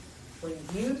picture, when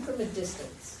viewed from a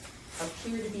distance,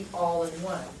 appear to be all in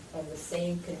one, and the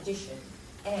same condition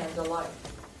and alike.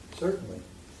 Certainly.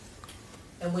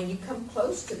 And when you come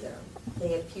close to them,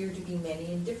 they appear to be many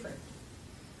and different.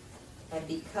 And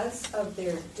because of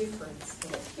their difference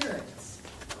in appearance,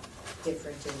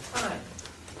 different in time,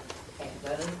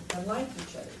 and unlike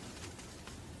each other.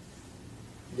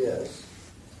 Yes.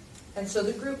 And so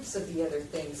the groups of the other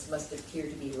things must appear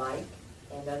to be like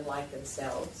and unlike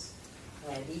themselves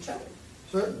and each other,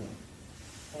 Certainly.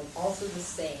 and also the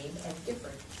same and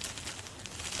different,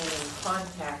 and in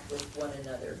contact with one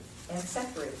another and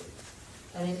separated,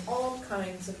 and in all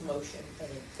kinds of motion and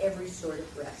in every sort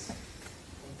of rest,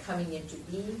 and coming into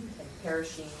being and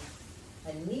perishing,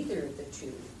 and neither of the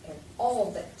two, and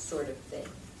all that sort of thing,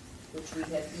 which we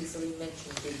have easily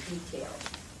mentioned in detail,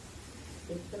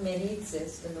 if the many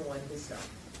exist and the one does not.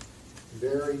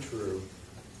 Very true.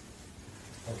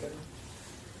 Okay.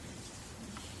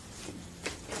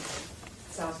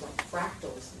 Sounds like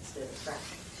fractals instead of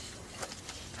fractions.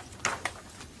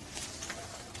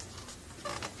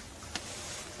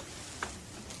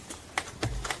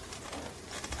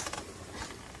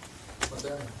 But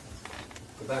then,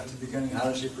 go back to the beginning, how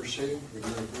does he proceed? Would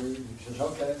you agree? He says,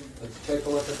 okay, let's take a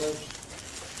look at this.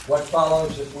 What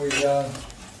follows if we take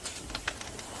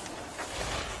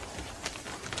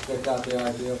out the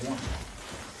idea of one?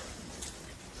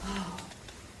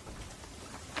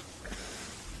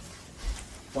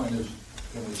 Point is,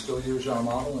 can we still use our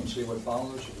model and see what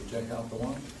follows if we take out the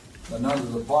one? The none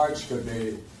of the parts could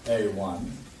be A1.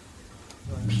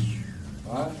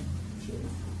 Right?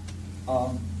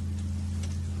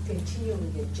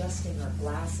 Continually adjusting our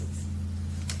glasses.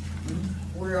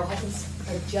 We're always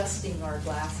adjusting our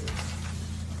glasses.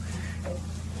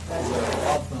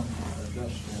 Often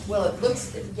adjusting. Well, it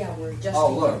looks, yeah, we're adjusting.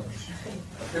 Oh, look,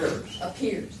 appears.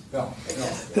 Appears. Yeah,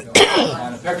 Adjusted. yeah.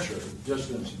 And a picture,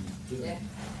 distance, Yeah.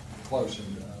 close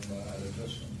and at a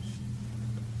distance.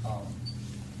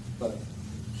 But,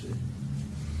 see,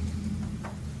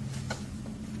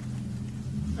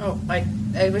 Oh,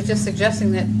 I was just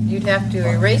suggesting that you'd have to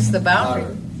erase the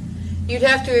boundary. You'd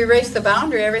have to erase the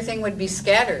boundary, everything would be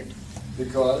scattered,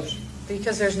 because,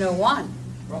 because there's no one.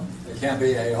 well, it can't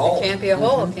be a whole. It can't be a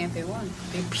whole, it can't be one.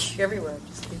 It'd be everywhere,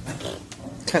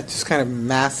 Just kind of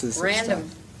masses. of random.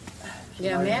 stuff.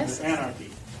 Yeah, mass.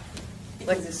 Anarchy.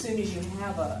 Because as soon as you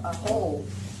have a whole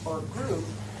or a group,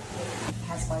 it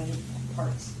has minute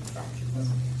parts and fractions.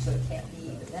 So it can't be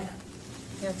even that.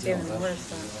 That's You know, even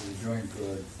worse. You're doing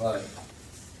good, but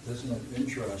isn't it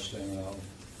interesting, though,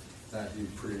 that he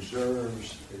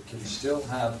preserves, it can still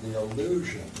have the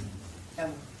illusion,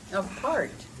 Of part.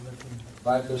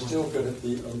 right? There's still going to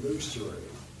be illusory.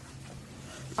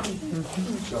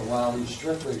 So while he,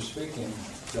 strictly speaking,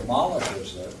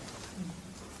 demolishes it,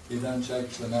 he then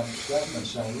takes the next step and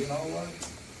says, you know what?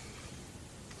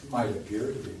 It might appear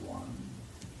to be one.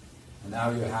 And now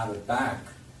you have it back,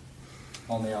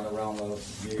 only on the realm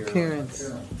of mere Appearance.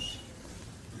 appearance.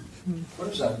 What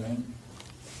does that mean?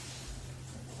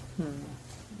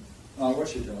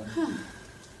 What's he doing?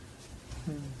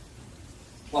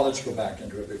 Well, let's go back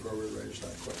into it before we raise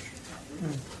that question.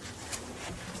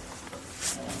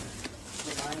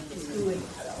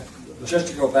 Just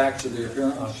to go back to the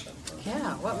appearance.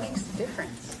 Yeah, what makes the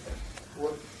difference?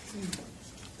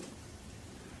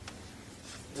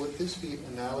 Would this be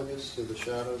analogous to the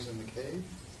shadows in the cave?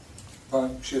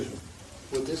 Excuse me.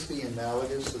 Would this be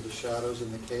analogous to the shadows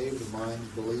in the cave, the mind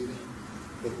believing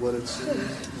that what it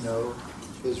sees,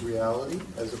 is reality,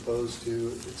 as opposed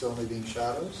to it's only being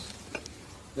shadows?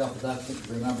 Yeah, but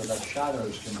remember that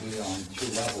shadows can be on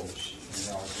two levels in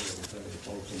reality of the cave,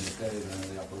 both in the cave and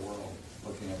in the upper world,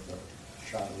 looking at the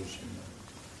shadows and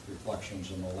the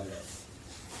reflections in the lake.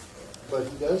 But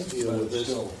he does deal But with it's this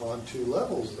still- on two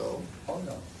levels, though. Oh,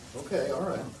 no. Okay, all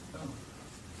right. No.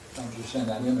 I'm just saying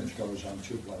that image goes on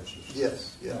two places.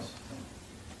 Yes, yes.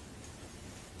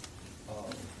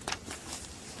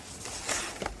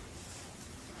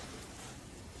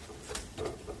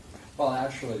 Well,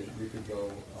 actually, we could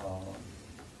go.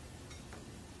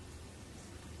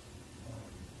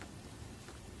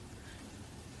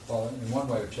 Well, in one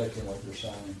way of taking what you're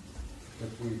saying,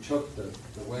 if we took the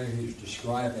way he's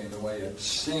describing, the way it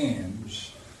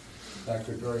seems, that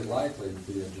could very likely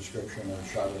be a description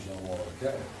of shadows in a wall of the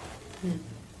cave.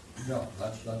 No,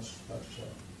 that's there.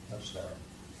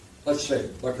 Let's see.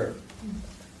 Look here.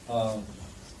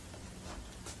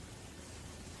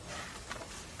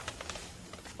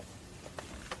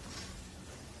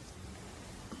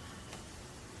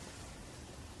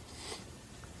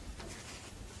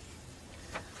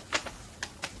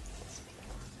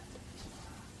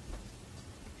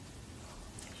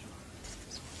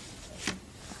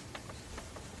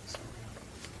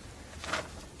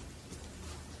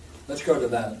 Let's go to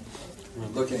that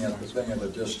looking at the thing at a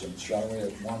distance, shall we,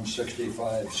 at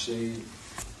 165C,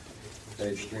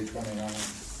 page 329.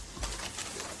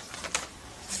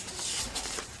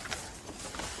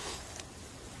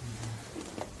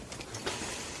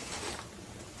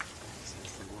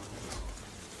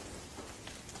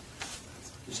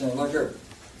 He's saying, look here,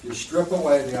 if you strip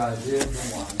away the idea of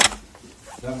the one,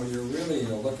 then what you're really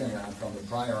looking at from the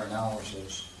prior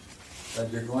analysis,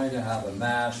 that you're going to have a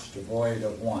mass devoid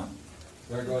of one.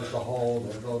 There goes the whole,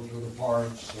 there go through the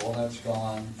parts, all that's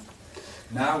gone.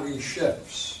 Now he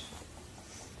shifts.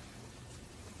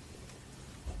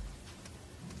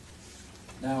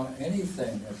 Now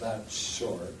anything of that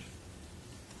sort,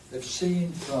 if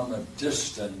seen from a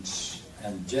distance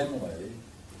and dimly,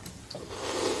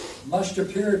 must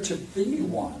appear to be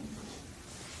one.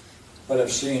 But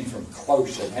if seen from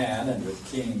close at hand and with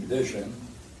keen vision,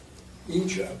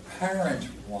 each apparent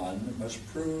one must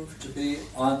prove to be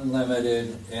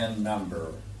unlimited in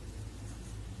number.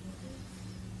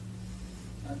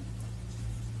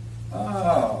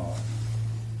 Oh.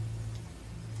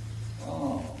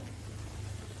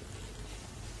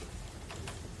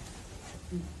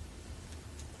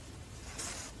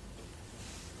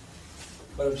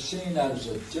 But if seen as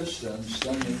a distance,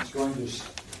 then it's going to,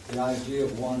 the idea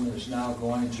of one is now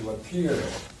going to appear.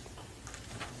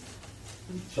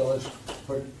 So let's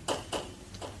put,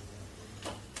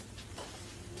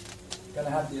 going to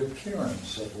have the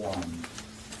appearance of one.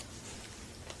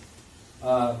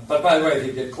 But by the way, if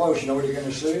you get close, you know what you're going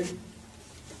to see?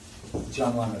 It's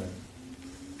unlimited.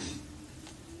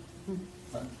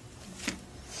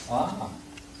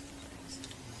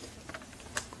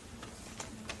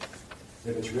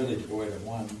 If it's really devoid of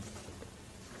one,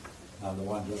 now the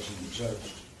one doesn't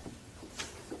exist.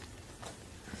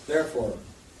 Therefore,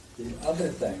 the other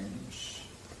things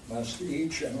must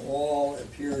each and all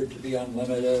appear to be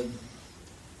unlimited,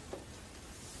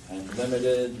 and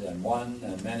limited, and one,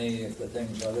 and many, if the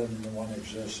things other than the one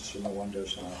exists and the one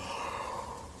does not.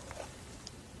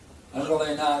 And will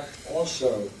they not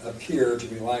also appear to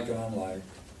be like and unlike?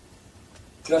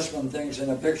 Just when things in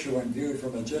a picture, when viewed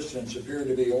from a distance, appear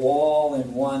to be all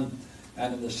in one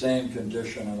and in the same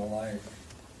condition and alike.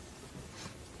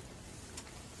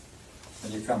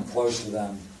 And you come close to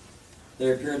them,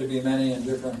 they appear to be many and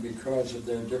different because of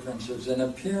their differences in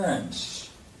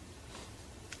appearance.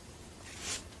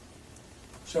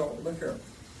 So, look here.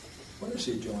 What is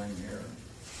he doing here?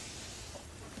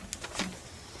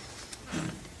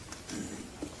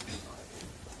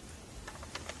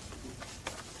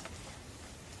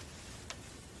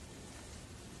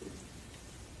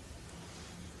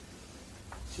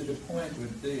 See, the point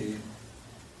would be,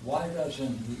 why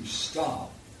doesn't he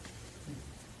stop?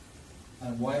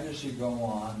 And why does he go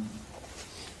on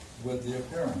with the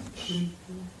appearance?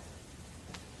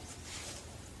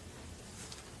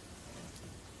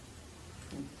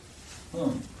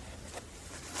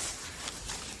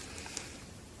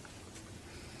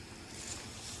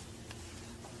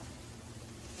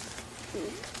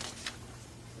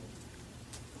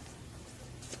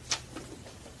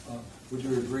 Would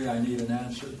you agree I need an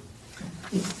answer?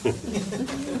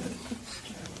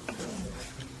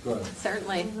 Go ahead.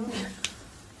 Certainly.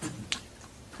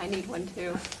 I need one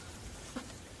too.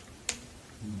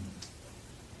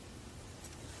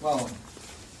 Well,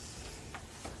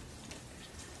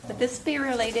 Would this be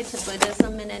related to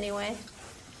Buddhism in any way?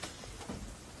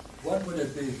 what would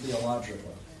it be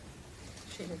theologically?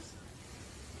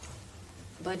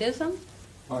 Buddhism?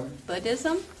 Pardon?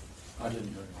 Buddhism? I didn't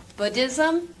hear you.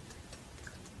 Buddhism?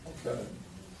 Okay.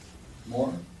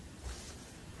 More?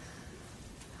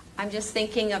 I'm just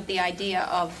thinking of the idea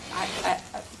of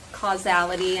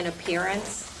causality and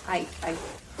appearance.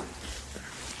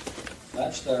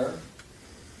 That's there.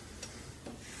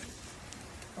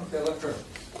 Okay, look here.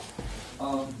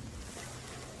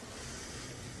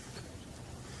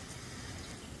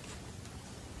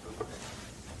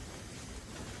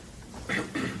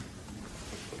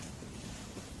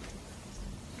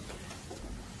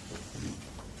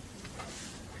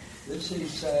 Is he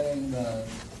saying that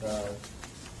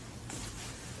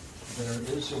there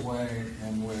is a way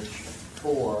in which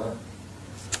for,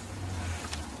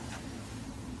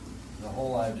 the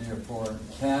whole idea for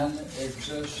can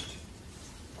exist?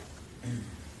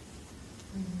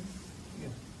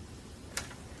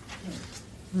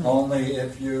 Only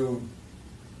if you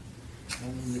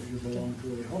belong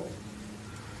to a whole.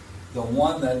 The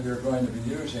one that you're going to be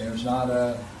using is not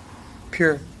a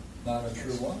Pure. not a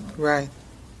true one. Right.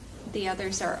 The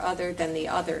others are other than the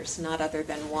others, not other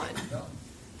than one. No.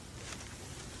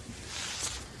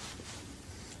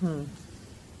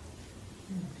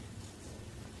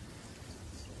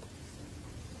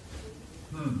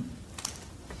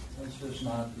 This is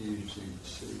not easy to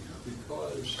see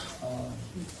because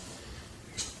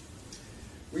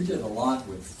we did a lot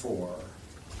with 4.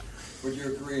 Would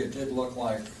you agree it did look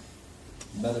like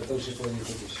metaphysically you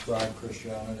could describe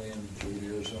Christianity and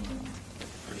Judaism and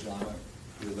Islamic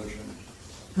religion?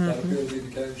 Does that appear to be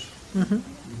the case?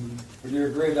 Would you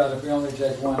agree that if we only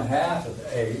take 1/2 of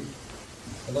 8,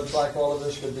 it looks like all of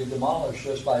this could be demolished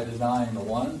just by denying the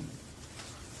 1?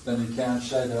 Then you can't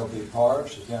say there'll be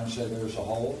parts, you can't say there's a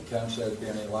whole, you can't say there'll be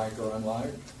any like or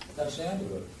unlike. That's the end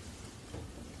of it.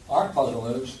 Our puzzle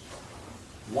is,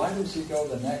 why does he go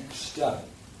the next step?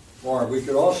 Or we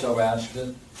could also ask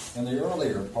it in the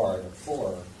earlier part of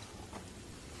 4.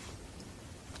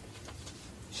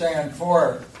 Saying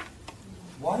 4,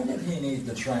 why did he need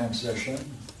the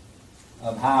transition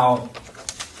of how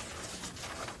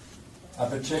a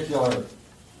particular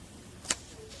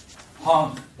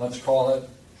hunk, let's call it,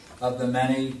 of the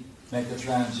many make the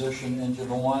transition into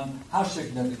the one? How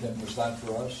significant was that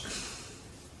for us?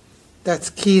 That's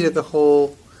key to the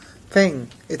whole thing.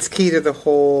 It's key to the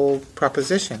whole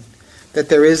proposition. That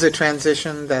there is a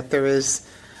transition, that there is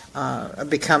a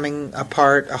becoming a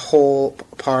part, a whole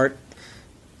part,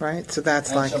 right? So that's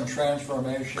and like some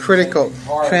transformation, critical taking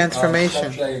part transformation.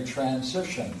 of such a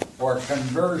transition or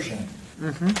conversion.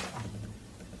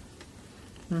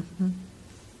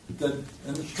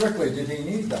 And strictly, did he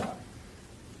need that?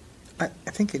 I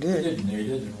think he He did. didn't need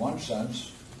it in one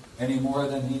sense, any more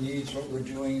than he needs what we're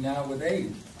doing now with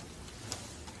 8.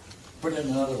 Put it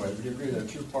another way, would you agree there are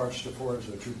 2 parts to 4,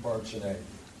 so 2 parts in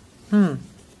 8?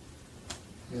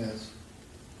 Yes,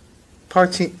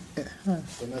 Parts. they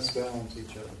must balance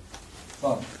each other.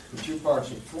 Well, the 2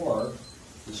 parts of 4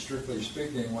 is strictly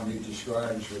speaking when he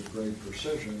describes with great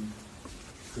precision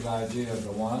the idea of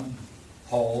the one,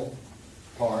 whole,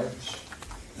 parts,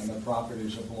 and the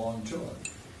properties that belong to it.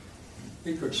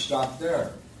 He could stop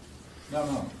there.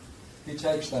 No. He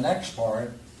takes the next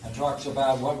part and talks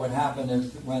about what would happen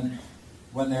if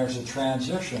when there's a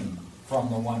transition from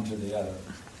the one to the other,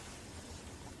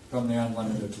 from the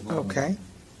unlimited to the limited. Okay.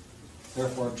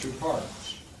 Therefore, 2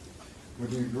 parts.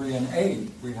 Would you agree in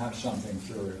 8 we have something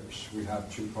curious? We have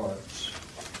 2 parts.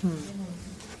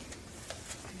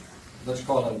 Let's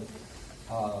call it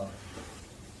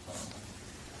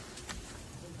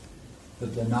the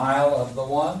denial of the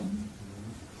one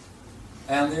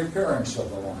and the appearance of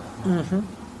the one.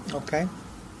 Okay.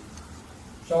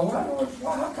 So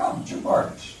how come 2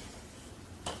 parts?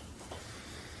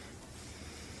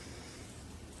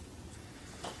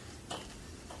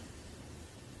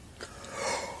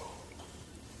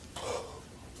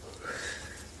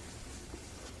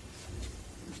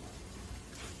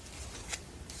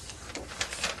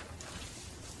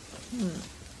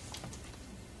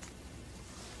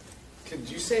 Could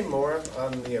you say more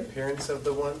on the appearance of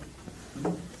the one?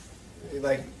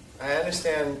 Like, I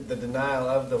understand the denial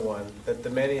of the one, that the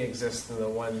many exist and the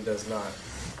one does not.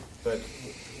 But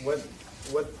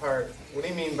what part, what do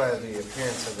you mean by the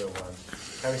appearance of the one?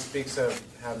 How he speaks of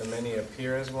how the many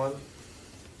appear as one,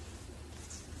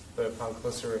 but upon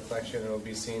closer reflection it will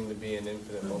be seen to be an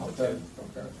infinite multitude.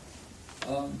 Okay.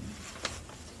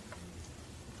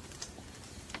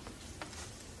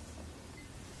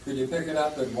 Could you pick it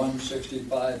up at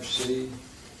 165C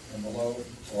in the low,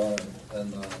 or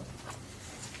in the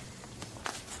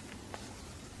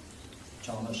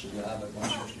Thomas, if you have it,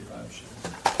 165C?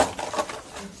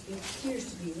 It appears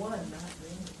to be one, not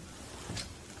many.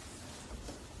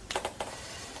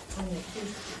 Only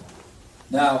appears to be one.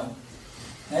 Now,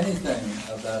 anything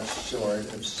of that sort,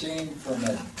 if seen from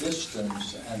a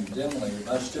distance and dimly,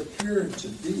 must appear to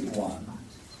be one.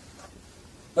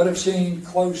 But if seen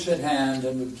close at hand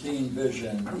and with keen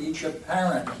vision, each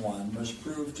apparent one must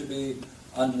prove to be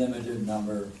unlimited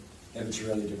number if it's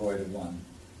really devoid of one.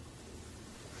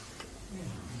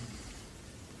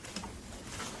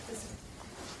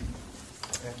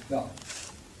 No.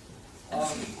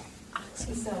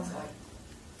 It sounds like,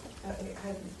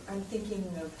 I'm thinking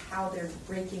of how they're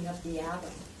breaking up the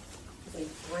atom. They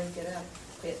break it up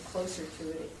a bit closer to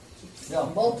it, it keeps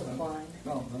multiplying.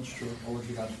 No, that's true. What would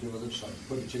you got to do with this? Like,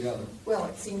 put it together. Well,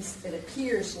 it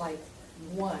appears like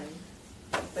one,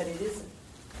 but it isn't.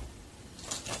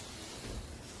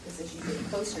 Because as you get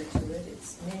closer to it,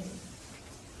 it's many.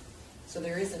 So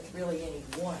there isn't really any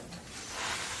one.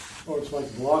 Oh, it's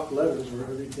like block letters where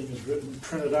everything is written,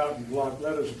 printed out in block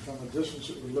letters, and from a distance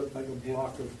it would look like a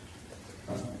block of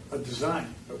a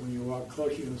design. But when you walk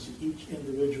close, you can see each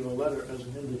individual letter as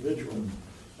an individual.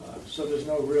 So there's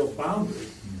no real boundary.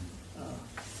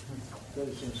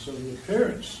 So the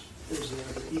appearance is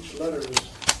that each letter is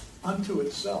unto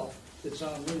itself its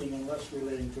own meaning unless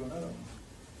relating to another one.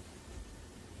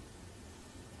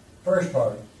 First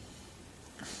part,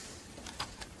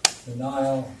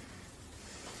 denial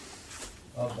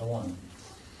of the one.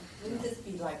 Wouldn't this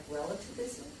be like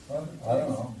relativism? Well, I don't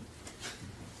know.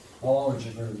 I'll always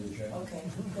agree with you, Jane. Okay,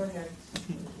 go ahead.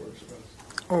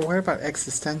 Or what about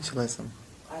existentialism?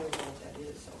 I don't know what that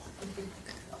is, so.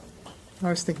 I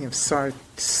was thinking of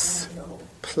Sartre's I don't know.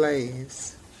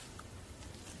 plays.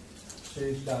 See,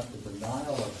 he's got the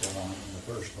denial of the one in the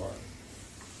first part.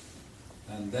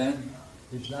 And then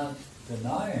he's not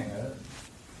denying it.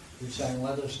 He's saying,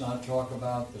 let us not talk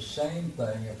about the same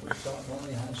thing if it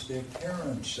only has the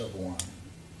appearance of one.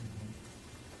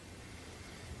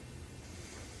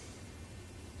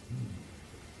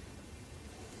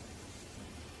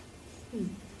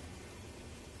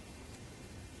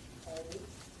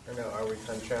 I know, are we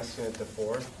contrasting it to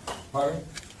 4? Pardon?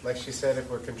 Like she said, if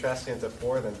we're contrasting it to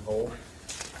 4, then whole.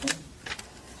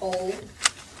 Whole.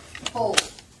 Whole.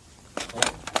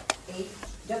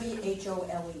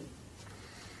 W-H-O-L-E.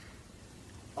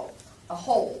 Oh, a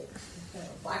hole. A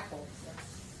black hole.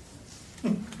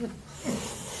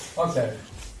 Okay.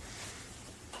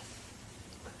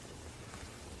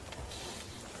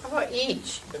 How about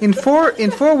each? In four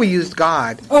we used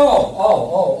God.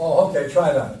 Okay,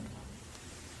 try that.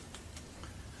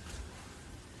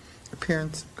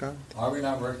 Appearance of God. Are we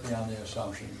not working on the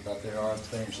assumption that there are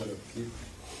things that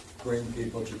bring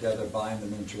people together, bind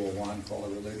them into a one, called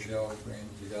a religio, bring them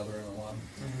together in a one?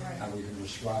 Right. And we can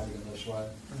describe it in this way.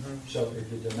 So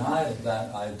if you deny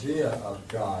that idea of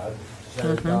God,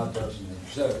 say God doesn't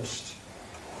exist,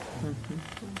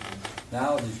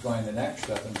 now he's going the next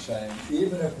step and saying,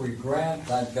 even if we grant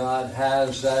that God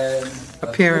has an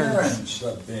appearance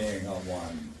of being a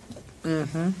one,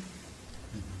 Mm-hmm.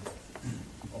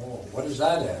 oh, what does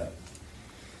that add?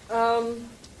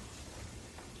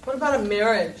 What about a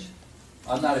marriage?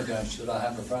 I'm not against it. I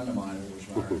have a friend of mine who was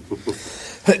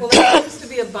married. Well, there seems to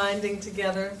be a binding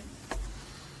together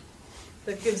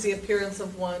that gives the appearance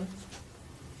of one.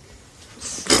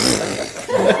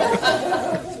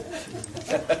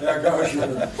 There goes your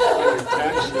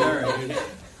marriage.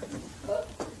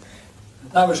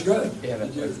 That was good. Yeah,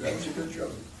 that was a good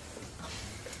joke.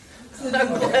 I'm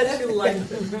glad you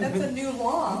liked it. That's a new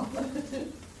law.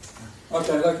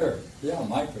 Okay, look here. Yeah,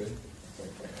 might be.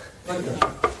 Look here.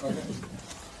 Okay.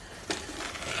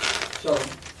 So,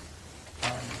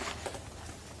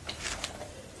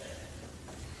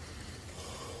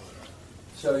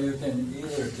 so you can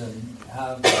either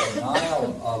have the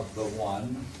denial of the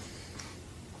one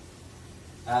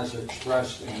as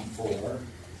expressed in 4,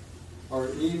 or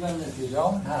even if you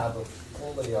don't have a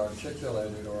fully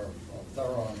articulated or a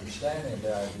thorough understanding of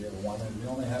the idea of one, and you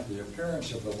only have the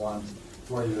appearance of the one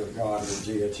for your God or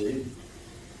deity,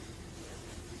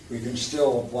 we can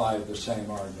still apply the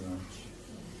same arguments.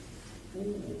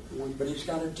 Ooh, but he's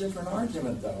got a different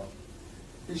argument, though.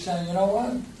 He's saying, you know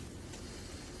what?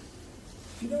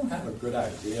 If you don't have a good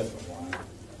idea of the one,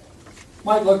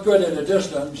 might look good in the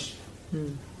distance.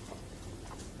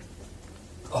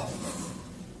 Oh.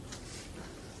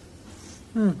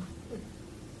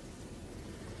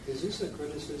 Is this a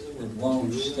criticism? It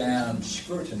won't stand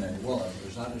scrutiny, will it?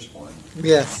 Is that his point?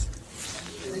 Yes.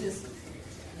 Is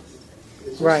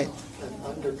this Right. an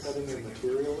undercutting of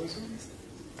materialism?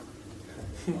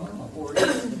 Or is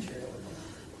it materialism?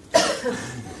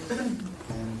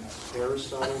 And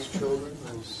Aristotle's children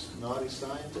as naughty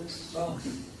scientists? Well,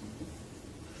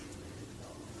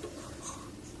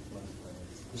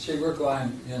 you see, we're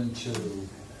going into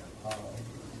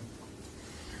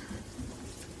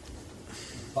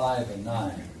 5 and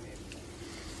 9,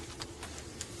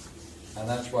 and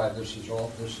that's why this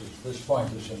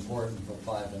point is important for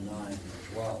 5 and 9 as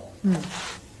well.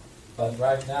 But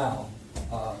right now,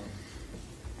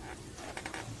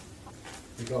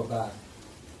 we go back.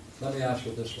 Let me ask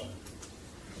you this one.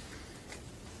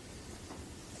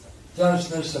 Does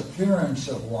this appearance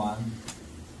of one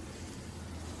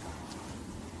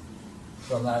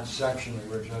from that section we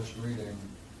were just reading,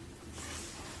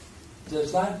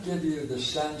 does that give you the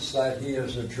sense that he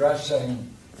is addressing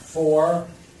 4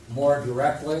 more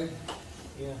directly?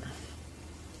 Yeah.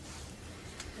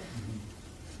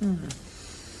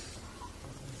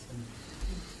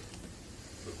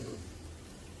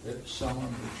 If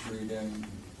someone was reading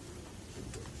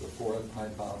the 4th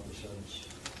hypothesis,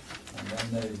 and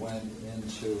then they went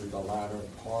into the latter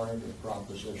part of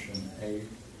Proposition 8,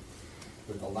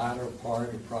 would the latter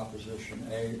part of Proposition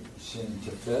 8 seem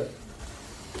to fit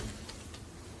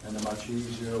in a much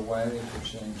easier way for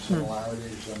seeing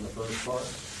similarities in the first part?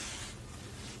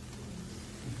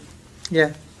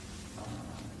 Yeah.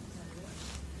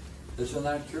 Isn't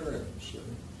that curious?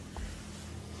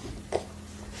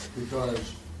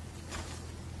 Because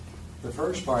The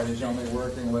first part is only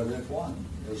working with if one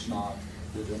is not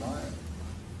the denier.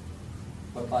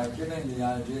 But by giving the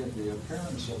idea of the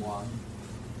appearance of one,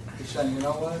 he's saying, you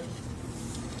know what?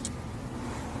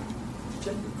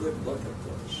 Take a good look at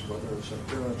this, whether it's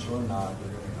appearance or not,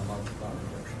 you're going to come up with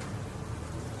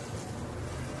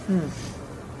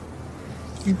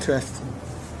contradiction. Interesting.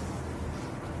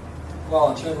 Well,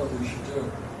 I'll tell you what we should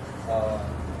do.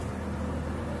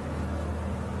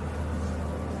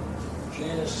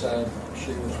 Gina said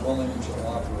she was willing to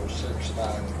offer a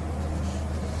six-pack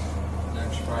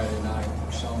next Friday night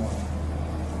for someone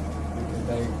who could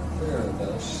make clear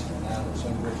this and its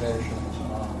implications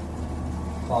on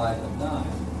 5 and 9.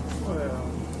 Well,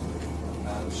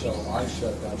 And so I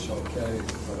said that's okay,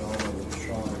 but only if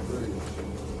Sean agrees.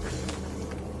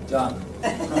 Done.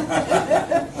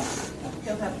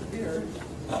 He'll have the beer.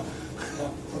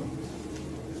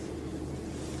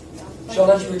 So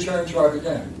let's return to our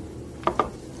beginning.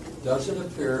 Does it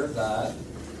appear that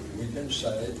we can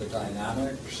say the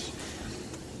dynamics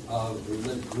of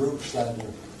the groups that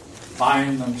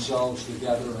bind themselves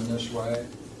together in this way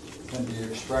can be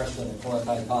expressed in a court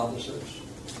hypothesis?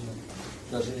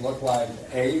 Does it look like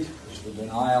 8 is the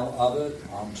denial of it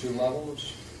on 2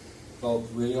 levels,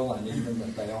 both real and even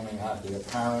that they only have the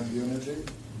apparent unity,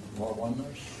 more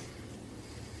oneness?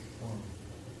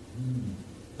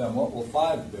 Then what will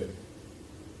 5 be?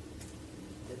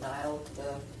 Denial of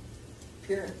the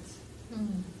appearance.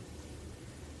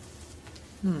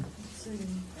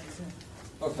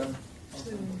 Okay.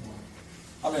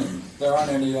 I mean, there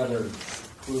aren't any other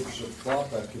groups of thought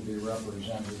that could be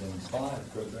represented in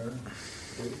 5, could there?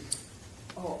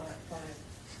 Oh,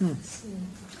 5.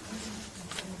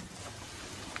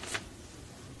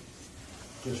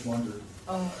 Just wondered.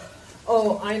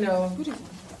 Oh, I know.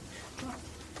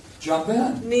 Jump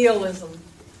in. Nihilism.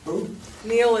 Who?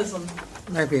 Nihilism.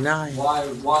 Might be 9.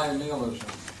 Why nihilism?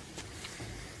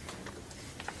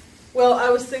 Well, I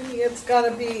was thinking it's got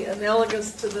to be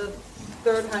analogous to the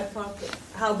third hypothesis,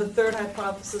 how the third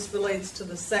hypothesis relates to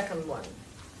the second one.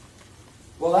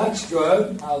 Well, that's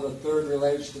good. How the third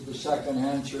relates to the second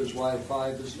answer is why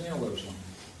 5 is nihilism.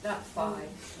 Not 5.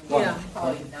 What? Yeah.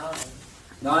 Probably 9,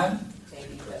 9?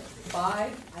 maybe, but 5,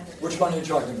 I don't know. Which one are you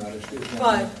talking about? Excuse me.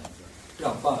 5.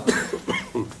 Yeah, 5.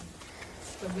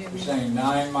 So maybe- You're saying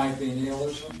 9 might be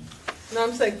nihilism? No,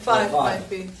 I'm saying 5 5. might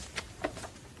be.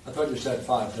 I thought you said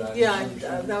 5. Did I Yeah,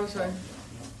 misunderstand? that was right.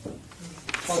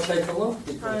 Well, take a look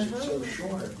because it's so Uh-huh.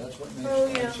 short. That's what makes Oh,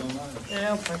 it yeah. so nice. I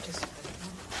don't participate.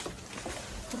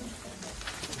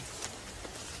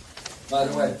 By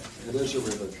the way, it is a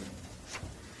religion.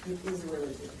 It is a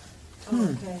religion.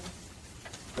 Okay.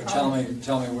 But tell me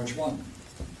which one.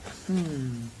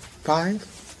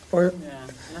 5? Or Yeah.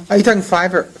 are you talking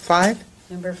 5 or 5?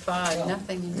 Number 5, Yeah.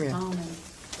 nothing in Yeah. common.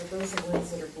 But those are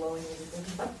ones that are blowing everything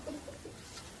up.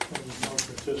 There's no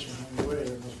participant in the way,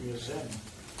 there must be a Zen.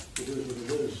 It is what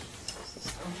it is.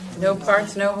 No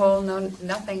parts, no whole, no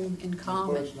nothing in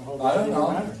common. Parts in the whole I don't doesn't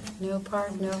know. matter. No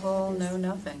part, no whole, no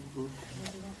nothing.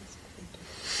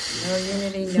 No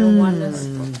unity, no oneness.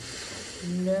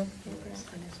 No.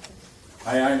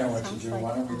 I know what to do.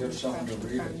 Why don't we get someone to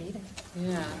read it?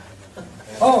 Yeah.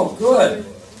 Oh, good.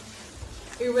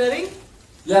 You ready?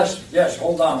 Yes,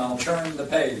 hold on. I'll turn the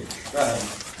page. Go ahead.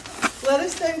 Let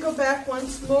us then go back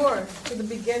once more to the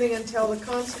beginning and tell the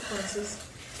consequences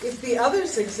if the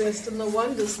others exist and the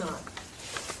one does not.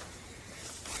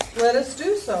 Let us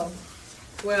do so.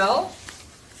 Well,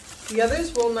 the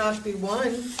others will not be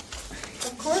one.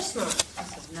 Of course not.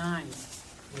 This is 9.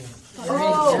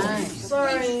 Oh, Nine.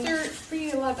 sorry.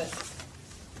 311.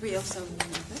 307.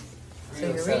 So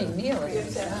you're reading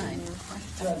nihilism, 9.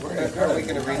 Are we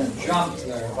going to read Jump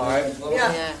there. 5?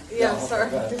 Yeah, yeah, sorry.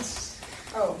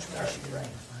 Oh,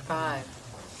 5.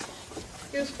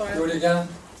 Here's Do 5. it again,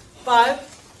 5,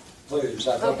 please.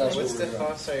 I thought that's what What's we the were doing.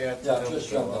 cost? Are you at Yeah, the just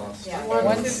jump on. loss? yeah.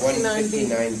 159B.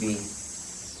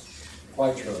 159B.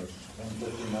 Quite true.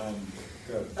 159.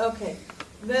 Good. Okay,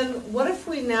 then what if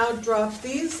we now drop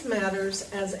these matters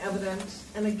as evident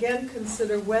and again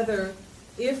consider whether,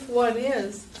 if one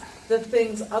is, the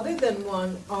things other than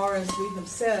one are as we have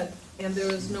said, and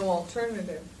there is no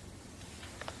alternative.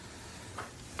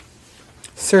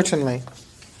 Certainly.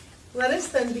 Let us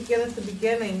then begin at the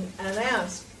beginning and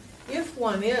ask, if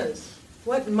one is,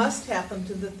 what must happen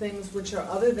to the things which are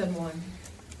other than one?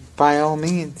 By all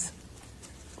means.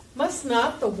 Must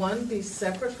not the one be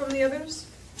separate from the others,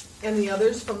 and the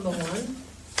others from the one?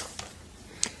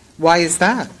 Why is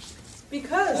that?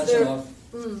 Because That's they're... enough.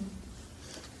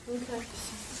 Okay.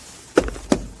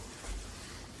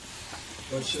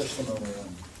 What system are we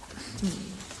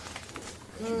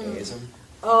in? Judaism.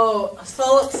 Oh,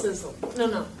 solipsism.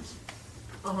 No.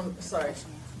 Sorry.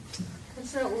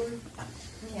 What's that word?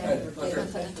 Yeah, Hey, you're look at-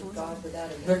 relating to God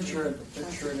without a Picture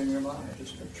it in your mind,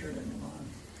 just picture it in your mind.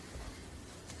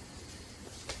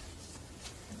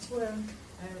 That's where,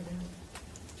 I don't know.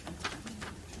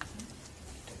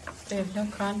 They have no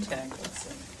contact.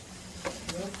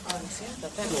 No concept.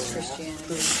 But that's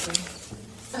Christianity.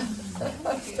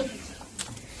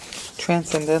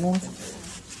 Transcendentalism?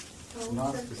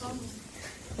 Not-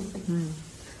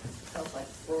 Sounds like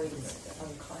Freud's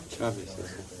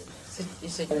unconscious.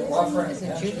 Is it Offering is it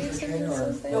attention Judaism machine, that or-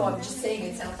 says that? No, I'm just saying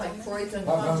it sounds like Freud's How come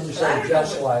you unconscious. But I say don't know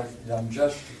just what- like, I'm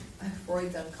just,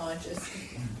 Freud's unconscious.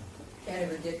 Can't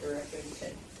ever get direct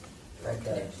connection.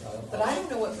 okay. But I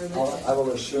don't know what I religion.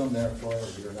 will assume therefore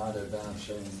you're not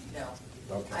advancing. No,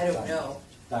 Okay, I don't thank you. know.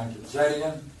 Thank you. Say it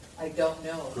again. I don't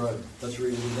know. Good. Let's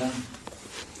read it again.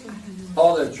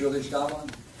 Hold it, Julie's got one.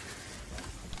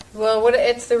 Well,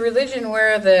 it's the religion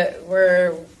where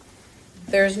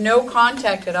there's no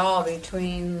contact at all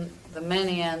between the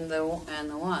many and the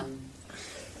one.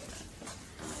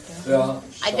 Yeah.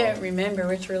 I so- don't remember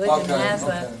which religion has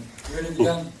that. Okay. Read it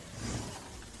again.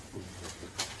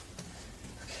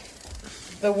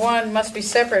 The one must be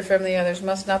separate from the others.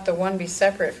 Must not the one be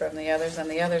separate from the others, and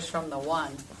the others from the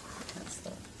one? That's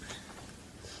the.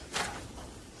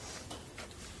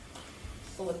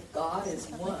 Well, if God is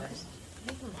one,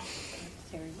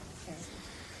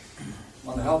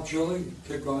 Want to help Julie?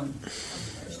 Keep going.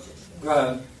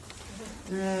 Go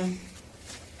ahead.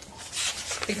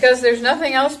 Because there's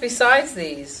nothing else besides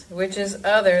these, which is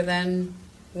other than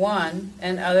one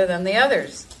and other than the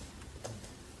others.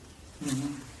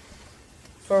 Mhm.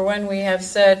 For when we have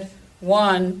said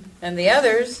one and the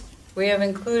others, we have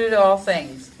included all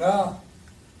things. Yeah.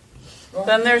 Well,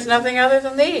 Then there's nothing other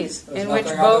than these, there's in which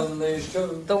nothing other both than these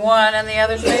two. the one and the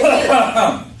others may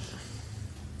be.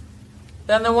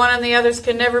 Then the one and the others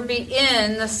can never be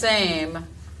in the same.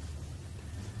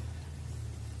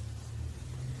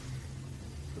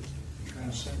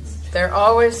 They're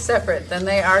always separate. Then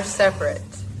they are separate.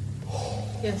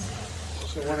 Yes.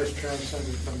 So one is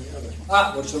transcendent from the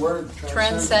other. What's the word?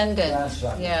 Transcendent.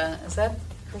 Transcendent. Yeah. Is that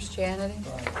Christianity?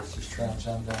 Right, this is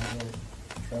transcendentalism,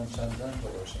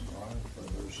 right? But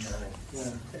there's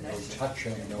Yeah. no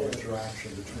touching, no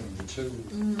interaction between the two.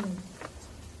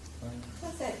 Right?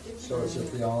 what's that? So it's a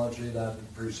theology that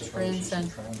presupposes a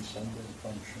Transcend. transcendent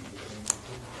function between the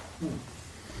two.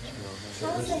 So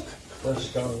How's this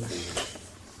goes.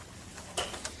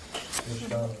 This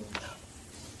goes.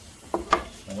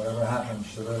 And whatever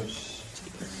happens to this,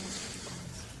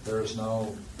 there is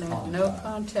no contact. No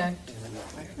contact.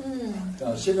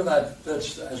 Now, see where that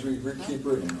fits as we keep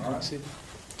reading, all right?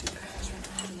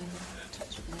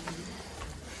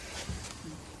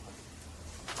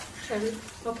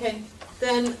 Okay,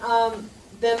 then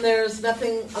there's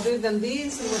nothing other than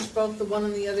these in which both the one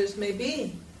and the others may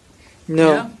be.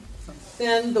 No. Yeah.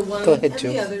 Then the one Go ahead, and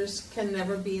Jill. the others can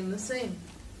never be in the same.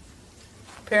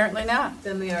 Apparently not.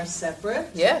 Then they are separate.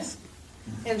 Yes.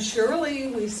 And surely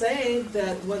we say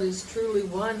that what is truly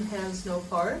one has no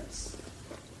parts.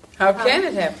 How can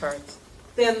it have parts?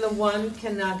 Then the one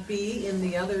cannot be in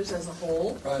the others as a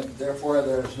whole. Right, therefore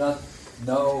there's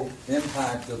no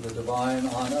impact of the divine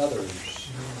on others.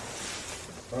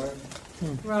 Right?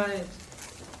 Right.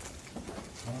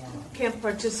 Can't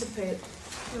participate.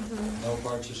 No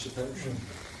participation.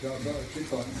 Go, keep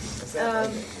going.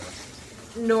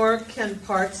 Nor can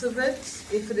parts of it,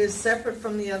 if it is separate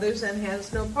from the others and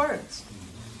has no parts.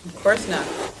 Of course not.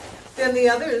 Then the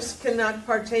others cannot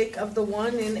partake of the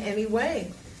one in any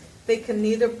way. They can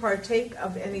neither partake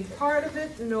of any part of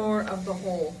it nor of the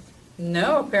whole.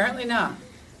 No, apparently not.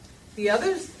 The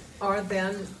others are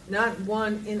then not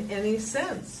one in any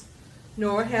sense,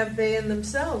 nor have they in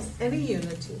themselves any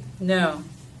unity. No.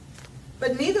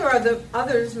 But neither are the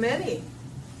others many.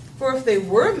 For if they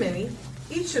were many,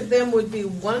 each of them would be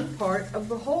one part of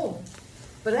the whole.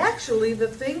 But actually, the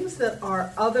things that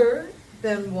are other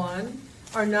than one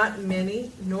are not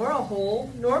many, nor a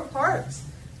whole, nor parts,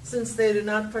 since they do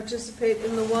not participate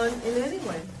in the one in any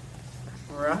way.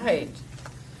 Right.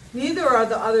 Neither are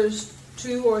the others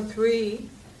two or three,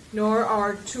 nor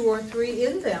are two or three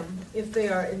in them, if they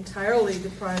are entirely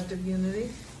deprived of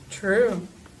unity. True.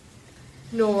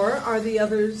 Nor are the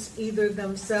others either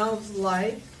themselves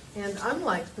like and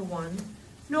unlike the one,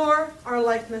 nor are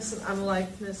likeness and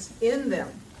unlikeness in them.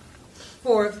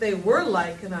 For if they were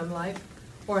like and unlike,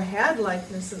 or had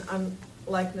likeness and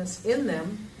unlikeness in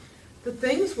them, the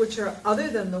things which are other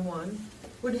than the one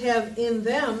would have in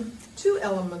them two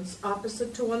elements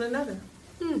opposite to one another.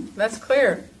 That's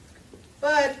clear.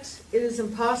 But it is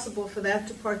impossible for that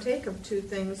to partake of two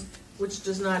things which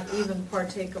does not even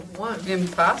partake of one.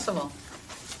 Impossible.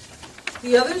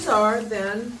 The others are,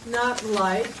 then, not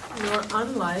like, nor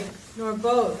unlike, nor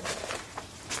both.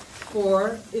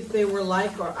 For if they were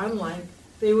like or unlike,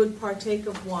 they would partake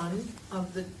of one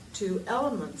of the two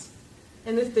elements.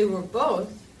 And if they were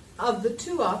both, of the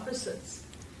two opposites.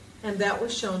 And that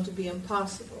was shown to be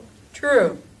impossible.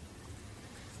 True.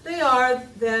 They are,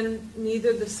 then,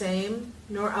 neither the same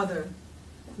nor other,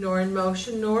 nor in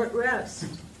motion nor at rest,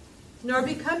 nor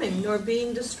becoming nor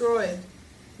being destroyed,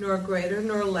 nor greater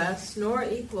nor less, nor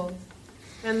equal,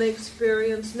 and they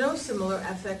experience no similar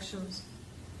affections.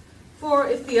 For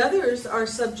if the others are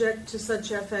subject to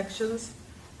such affections,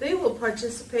 they will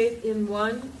participate in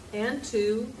 1 and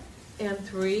 2 and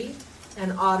 3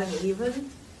 and odd and even,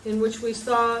 in which we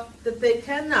saw that they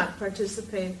cannot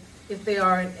participate if they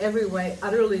are in every way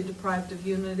utterly deprived of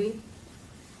unity.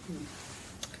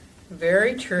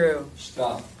 Very true.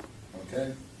 Stop,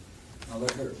 okay? Now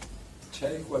look here.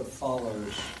 Take what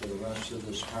follows for the rest of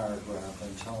this paragraph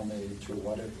and tell me to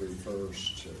what it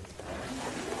refers to.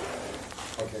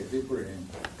 Okay, keep reading.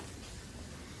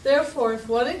 Therefore, if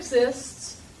one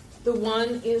exists, the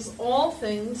one is all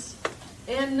things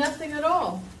and nothing at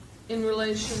all, in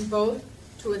relation both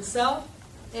to itself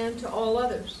and to all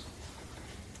others.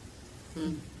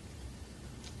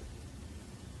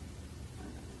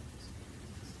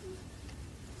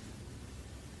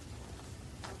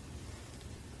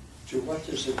 To what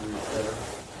does it refer?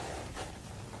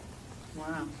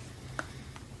 Wow.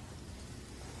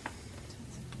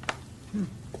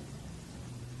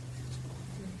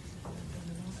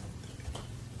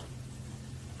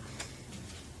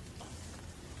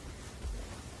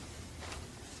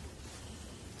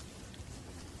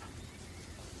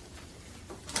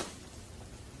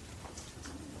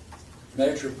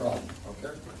 Major problem,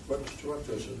 okay? To what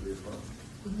does it refer?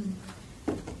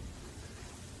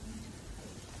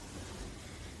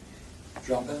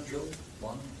 Jump in, Julie.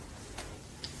 One.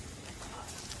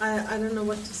 I don't know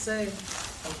what to say.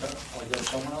 Okay, I'll get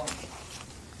someone else.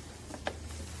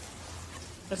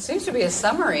 It seems to be a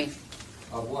summary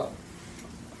Of what?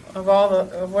 of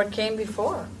of what came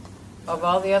before, of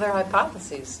all the other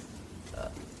hypotheses.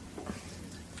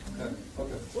 Okay,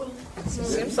 okay. It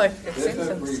seems like it If seems.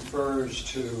 it refers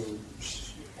to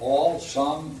all,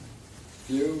 some,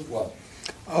 few, what?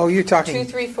 Oh, you're 2, talking,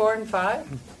 3, 4, and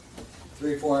 5.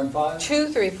 3, 4, and 5? 2,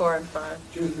 3, 4, and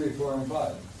 5. 2, 3, 4, and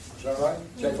 5. Is that right?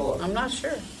 Take a look. I'm not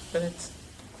sure, but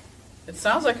it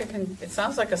sounds like it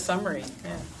sounds like a summary.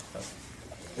 Yeah.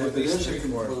 If it is a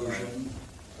conclusion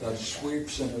that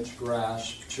sweeps in its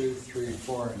grasp 2, 3,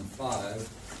 4, and 5,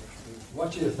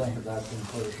 what do you think of that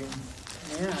conclusion?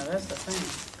 Yeah, that's the thing.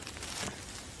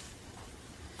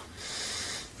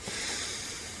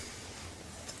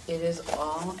 It is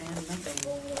all and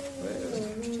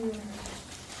nothing.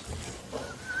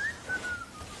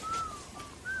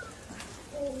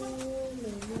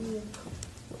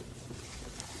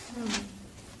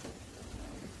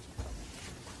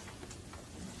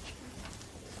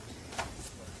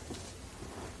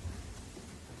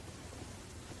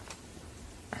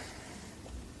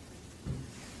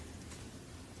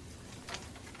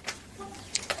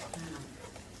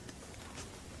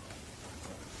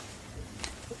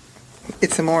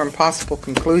 it's a more impossible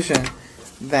conclusion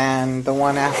than the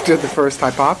one after the first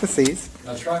hypotheses.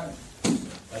 That's right.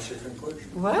 That's your conclusion.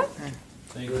 What?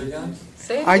 Do it again?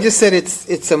 Say it I again. just said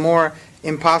it's a more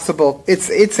impossible,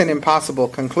 it's an impossible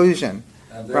conclusion,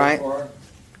 And right? therefore,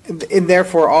 And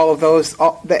therefore, all of those,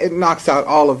 it knocks out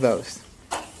all of those.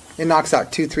 It knocks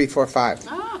out 2, 3, 4, 5.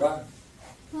 Ah, right.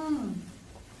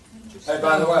 Hey,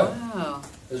 by the way, wow.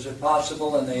 is it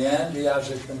possible in the end he has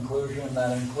a conclusion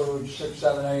that includes 6,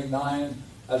 7, 8, 9,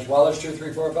 as well as 2,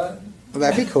 3, 4, 5? Well,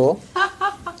 that'd be cool.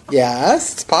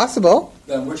 Yes, it's possible.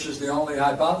 Then which is the only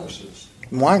hypothesis?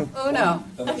 One. Uno.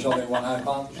 Then there's only one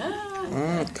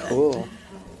hypothesis. Cool.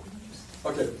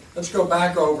 Okay, let's go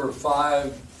back over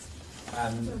 5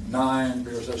 and 9,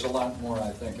 because there's a lot more, I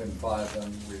think, in 5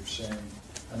 than we've seen,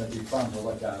 and it'd be fun to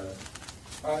look at it.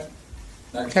 All right,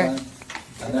 next Okay. time.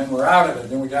 And then we're out of it,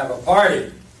 then we can have a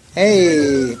party.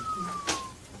 Hey.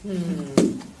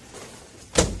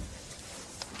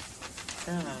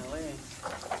 Golly.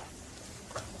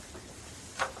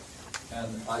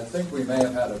 And I think we may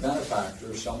have had a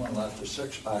benefactor, someone left a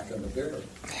 6-pack in the beer.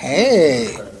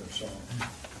 Hey. So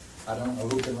I don't know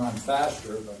who can run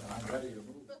faster, but I'm ready to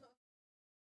move.